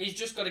buy it. He's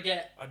just got to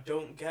get. I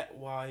don't get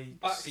why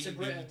Back to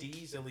Britain.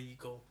 CBD's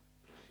illegal.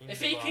 in If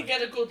he Dubai. can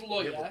get a good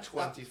lawyer. Yeah, but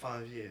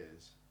 25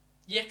 years.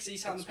 Yeah, because he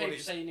signed the That's what paper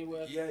it's- saying he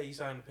were. Yeah, he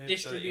signed a paper that he were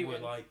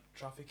Distributing. like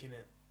trafficking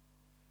it.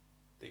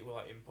 That he were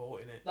like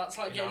importing it. That's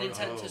like In getting our-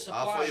 intent Oh, to I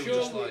supply. thought he was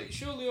just Surely, like-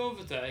 surely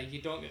over there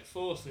you don't get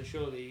forced, and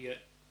surely you get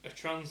a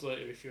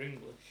translator if you're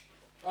English.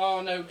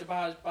 Oh no,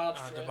 Dubai's bad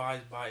for it.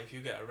 Dubai's bad. If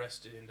you get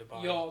arrested in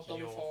Dubai, You're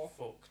done for.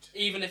 fucked.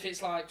 Even if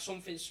it's like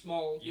something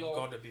small, You've you're.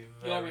 got to be you're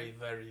very, in-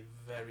 very,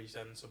 very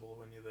sensible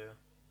when you're there.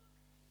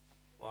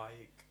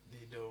 Like,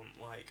 they don't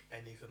like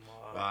anything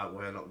like that. Right,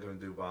 we're not going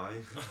to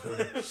Dubai.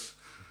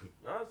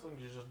 No, I think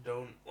you just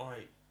don't,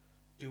 like,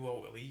 do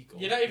what illegal.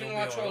 You don't even You'll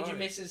like be to hold your alright.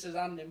 missus's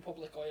hand in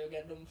public or you'll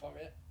get done for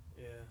it.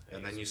 Yeah.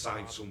 And then it's you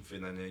sign bad.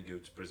 something and then you go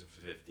to prison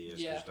for 50 years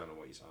Yeah. because you don't know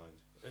what you signed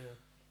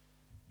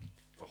Yeah.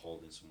 for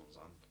holding someone's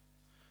hand.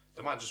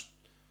 They might just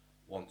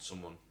want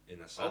someone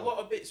in a A cell. lot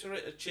of bits of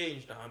it have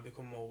changed now and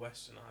become more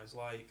westernised.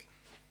 Like,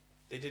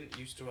 they didn't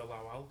used to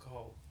allow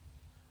alcohol.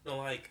 No,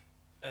 like,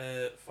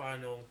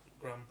 final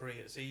Grand Prix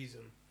at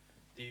season,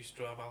 they used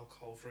to have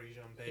alcohol-free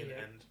champagne,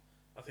 Yeah. and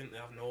I think they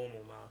have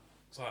normal now.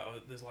 It's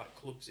like there's like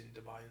clubs in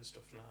Dubai and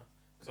stuff now,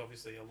 because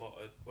obviously a lot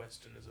of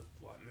Westerners have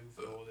like moved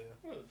over there.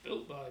 Well, they're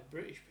built by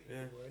British people,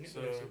 Yeah, weren't it,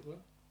 so- basically?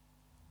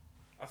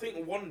 I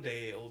think one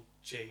day it'll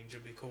change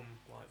and become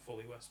like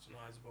fully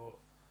westernised, but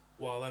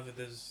while ever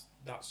there's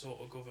that sort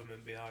of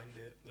government behind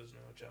it, there's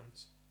no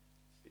chance.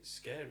 It's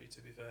scary,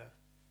 to be fair.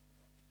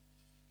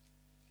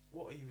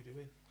 What are you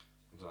doing?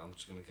 I'm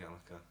just going to get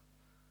like a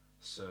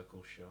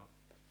circle shot.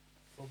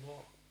 For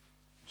what?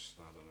 Just,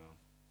 I don't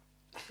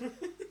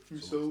know.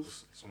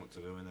 Yourself. Something to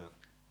do in it.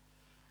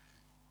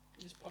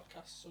 This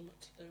podcast's something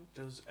to do.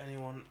 Does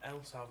anyone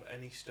else have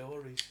any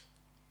stories?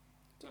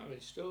 Don't have any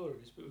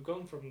stories, but we've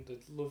gone from the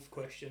love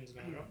questions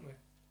now, haven't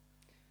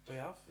we? We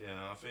have.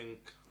 Yeah, I think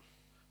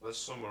let's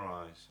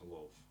summarise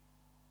love.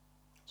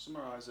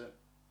 Summarise it.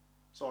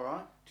 It's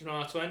alright. Do you know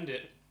how to end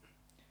it?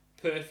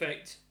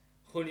 Perfect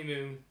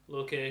honeymoon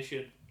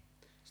location.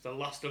 It's the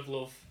last of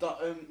love. That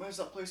where's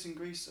that place in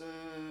Greece?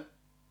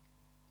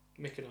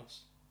 Mykonos.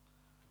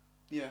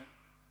 Yeah.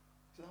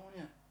 Is that one?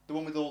 Yeah. The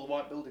one with all the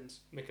white buildings.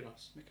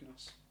 Mykonos.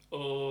 Mykonos.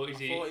 Or is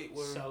I thought it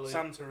were Sally?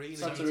 Santorini.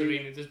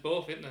 Santorini. There's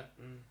both, isn't there?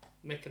 Mm.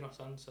 Mykonos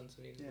and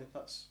Santorini. Yeah,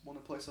 that's one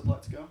of the places I'd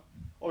like to go.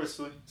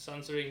 Obviously.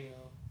 Santorini.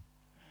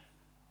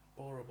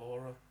 Bora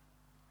Bora.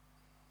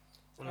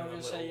 One I'm of going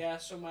them to say, little- yeah,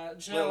 somewhere.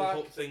 Do you know, Little like.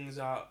 hut things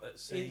out at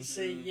sea. In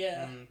sea,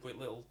 yeah. With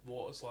little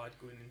water slide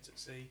going into the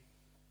sea.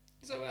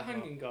 Is that where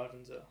Hanging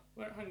Gardens are?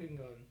 Where are Hanging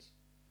Gardens?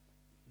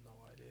 No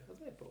idea. Are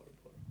they Bora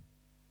Bora?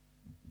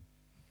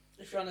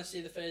 If you want to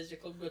see the Thursday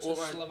Club, go to Or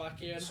like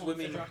Slovakia and hunt for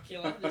swimming.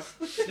 Dracula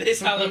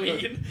this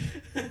Halloween.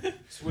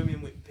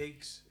 Swimming with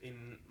pigs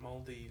in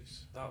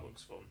Maldives. That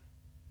looks fun.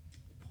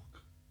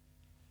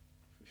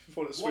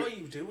 For the What swim, are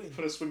you doing?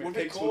 for the swimming We're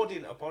pigs.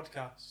 recording a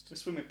podcast. The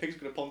swimming pigs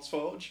going to Ponce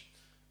Forge.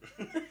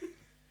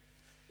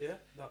 Yeah,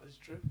 that is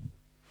true.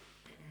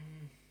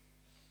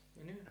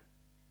 Anyway.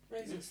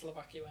 Where is it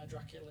Slovakia where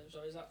Dracula lives,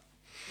 or is that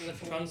You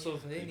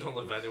Transylvania. don't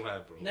live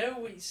anywhere, bro.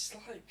 No, it's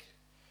like.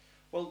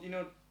 Well, you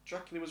know,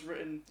 Dracula was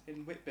written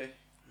in Whitby.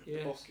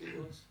 Yes, book. it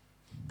was.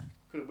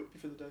 Go to Whitby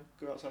for the day.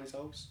 Go outside his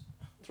house.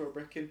 Throw a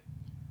brick in.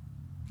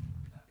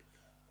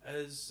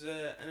 Has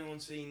anyone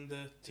seen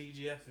the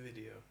TGF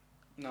video?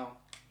 No.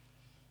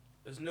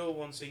 Has no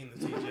one seen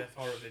the TGF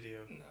horror video?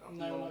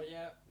 No, No. not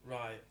yet.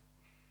 Right.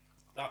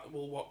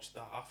 We'll watch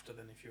that after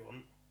then if you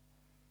want.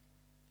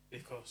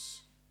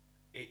 Because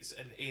it's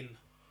an inn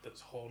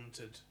that's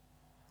haunted.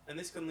 And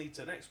this can lead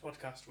to the next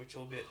podcast, which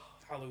will be a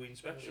Halloween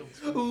special.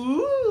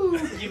 Ooh!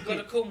 You've got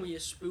to come with your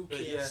spookiest, But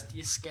yeah.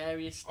 your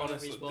scariest stories,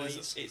 Honestly,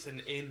 boys. it's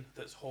an inn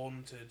that's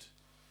haunted.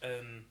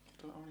 Don't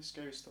have any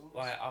scary stories.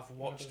 Like, I've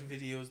watched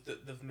videos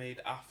that they've made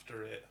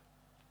after it.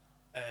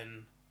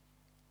 and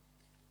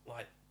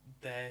like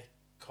they're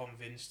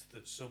convinced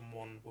that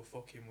someone were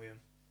fucking with them,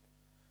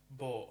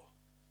 but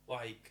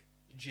like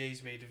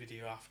Jay's made a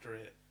video after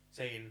it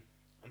saying,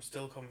 I'm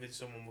still convinced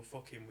someone were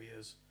fucking with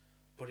us,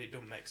 but it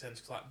don't make sense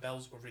because like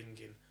bells were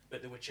ringing,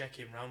 but they were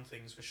checking round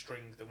things for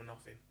string, there were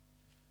nothing.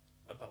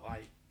 But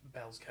like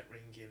bells kept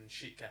ringing,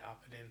 shit kept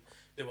happening.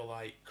 They were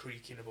like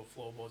creaking above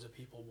floorboards of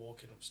people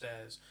walking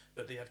upstairs,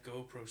 but they had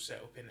GoPros set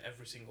up in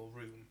every single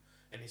room.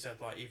 And he said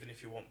like, even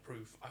if you want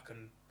proof, I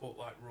can put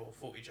like raw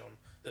footage on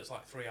that's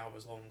like 3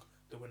 hours long.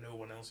 There were no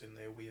one else in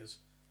there with us,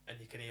 and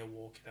you can hear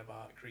walking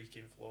about,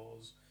 creaking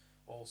floors,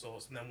 all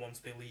sorts. And then once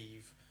they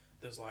leave,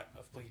 there's like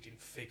a bleeding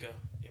figure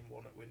in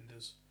one at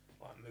windows,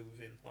 like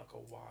moving, like a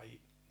white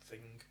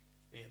thing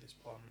near this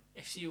plant.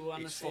 If you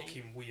want to It's see,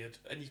 fucking weird,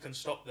 and you can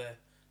stop there.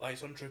 Like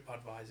it's on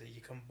TripAdvisor,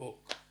 you can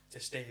book to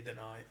stay the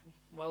night.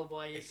 well,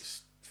 boys,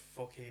 It's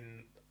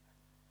fucking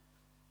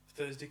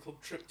Thursday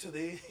club trip to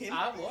the inn.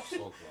 I was.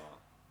 Fuck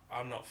that.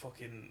 I'm not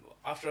fucking.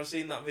 After I've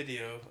seen that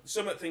video,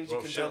 some of the things Well,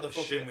 you can shit- tell they're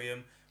fucking shit- with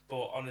him,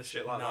 but honestly,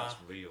 Shit like nah. that's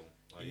real.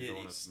 Like you Yeah, don't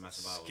want it's to mess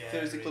about with scary.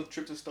 it. Thursday club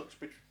trip to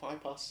Stocksbridge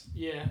bypass.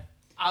 Yeah,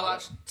 I'll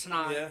actually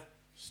tonight. Yeah,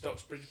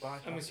 Stocksbridge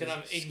bypass. and we can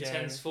have is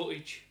intense scary.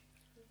 footage,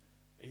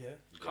 Yeah,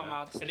 Come Yeah.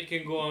 on. and it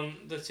can go on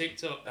the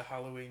TikTok. the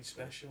Halloween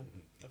special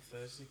of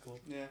Thursday club.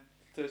 Yeah,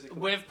 Thursday club.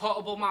 With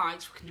portable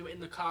mics, we can do it in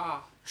the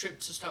car. Trip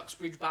to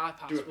Stocksbridge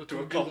bypass. Do a- we do can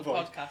a do the convoy.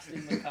 podcast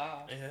in the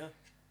car. Yeah,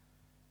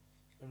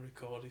 and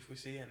record if we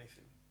see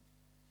anything.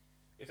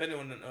 If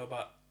anyone doesn't know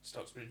about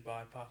Stocksbridge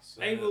bypass,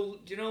 Hey, do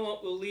you know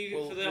what? We'll leave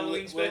it for the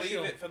Halloween we'll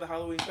special. leave it for the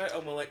Halloween special,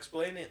 and we'll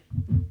explain it.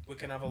 We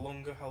can have a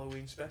longer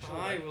Halloween special.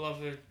 Aye, then. we'll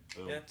have a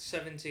Boom. Yeah.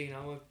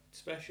 17-hour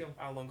special.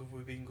 How long have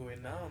we been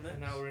going now? On this?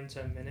 An hour and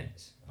 10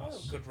 minutes. Oh,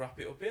 we could wrap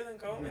it up here then,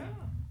 can't we? Yeah.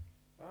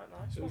 Right,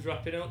 nice. So one. who's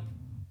wrapping up?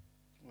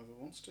 Whoever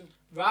wants to.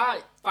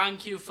 Right,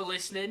 thank you for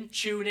listening.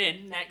 Tune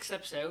in next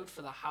episode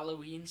for the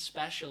Halloween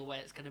special, where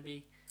it's going to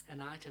be a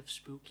night of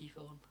spooky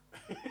fun.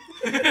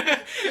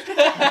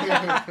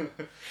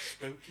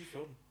 Spooky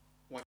fun.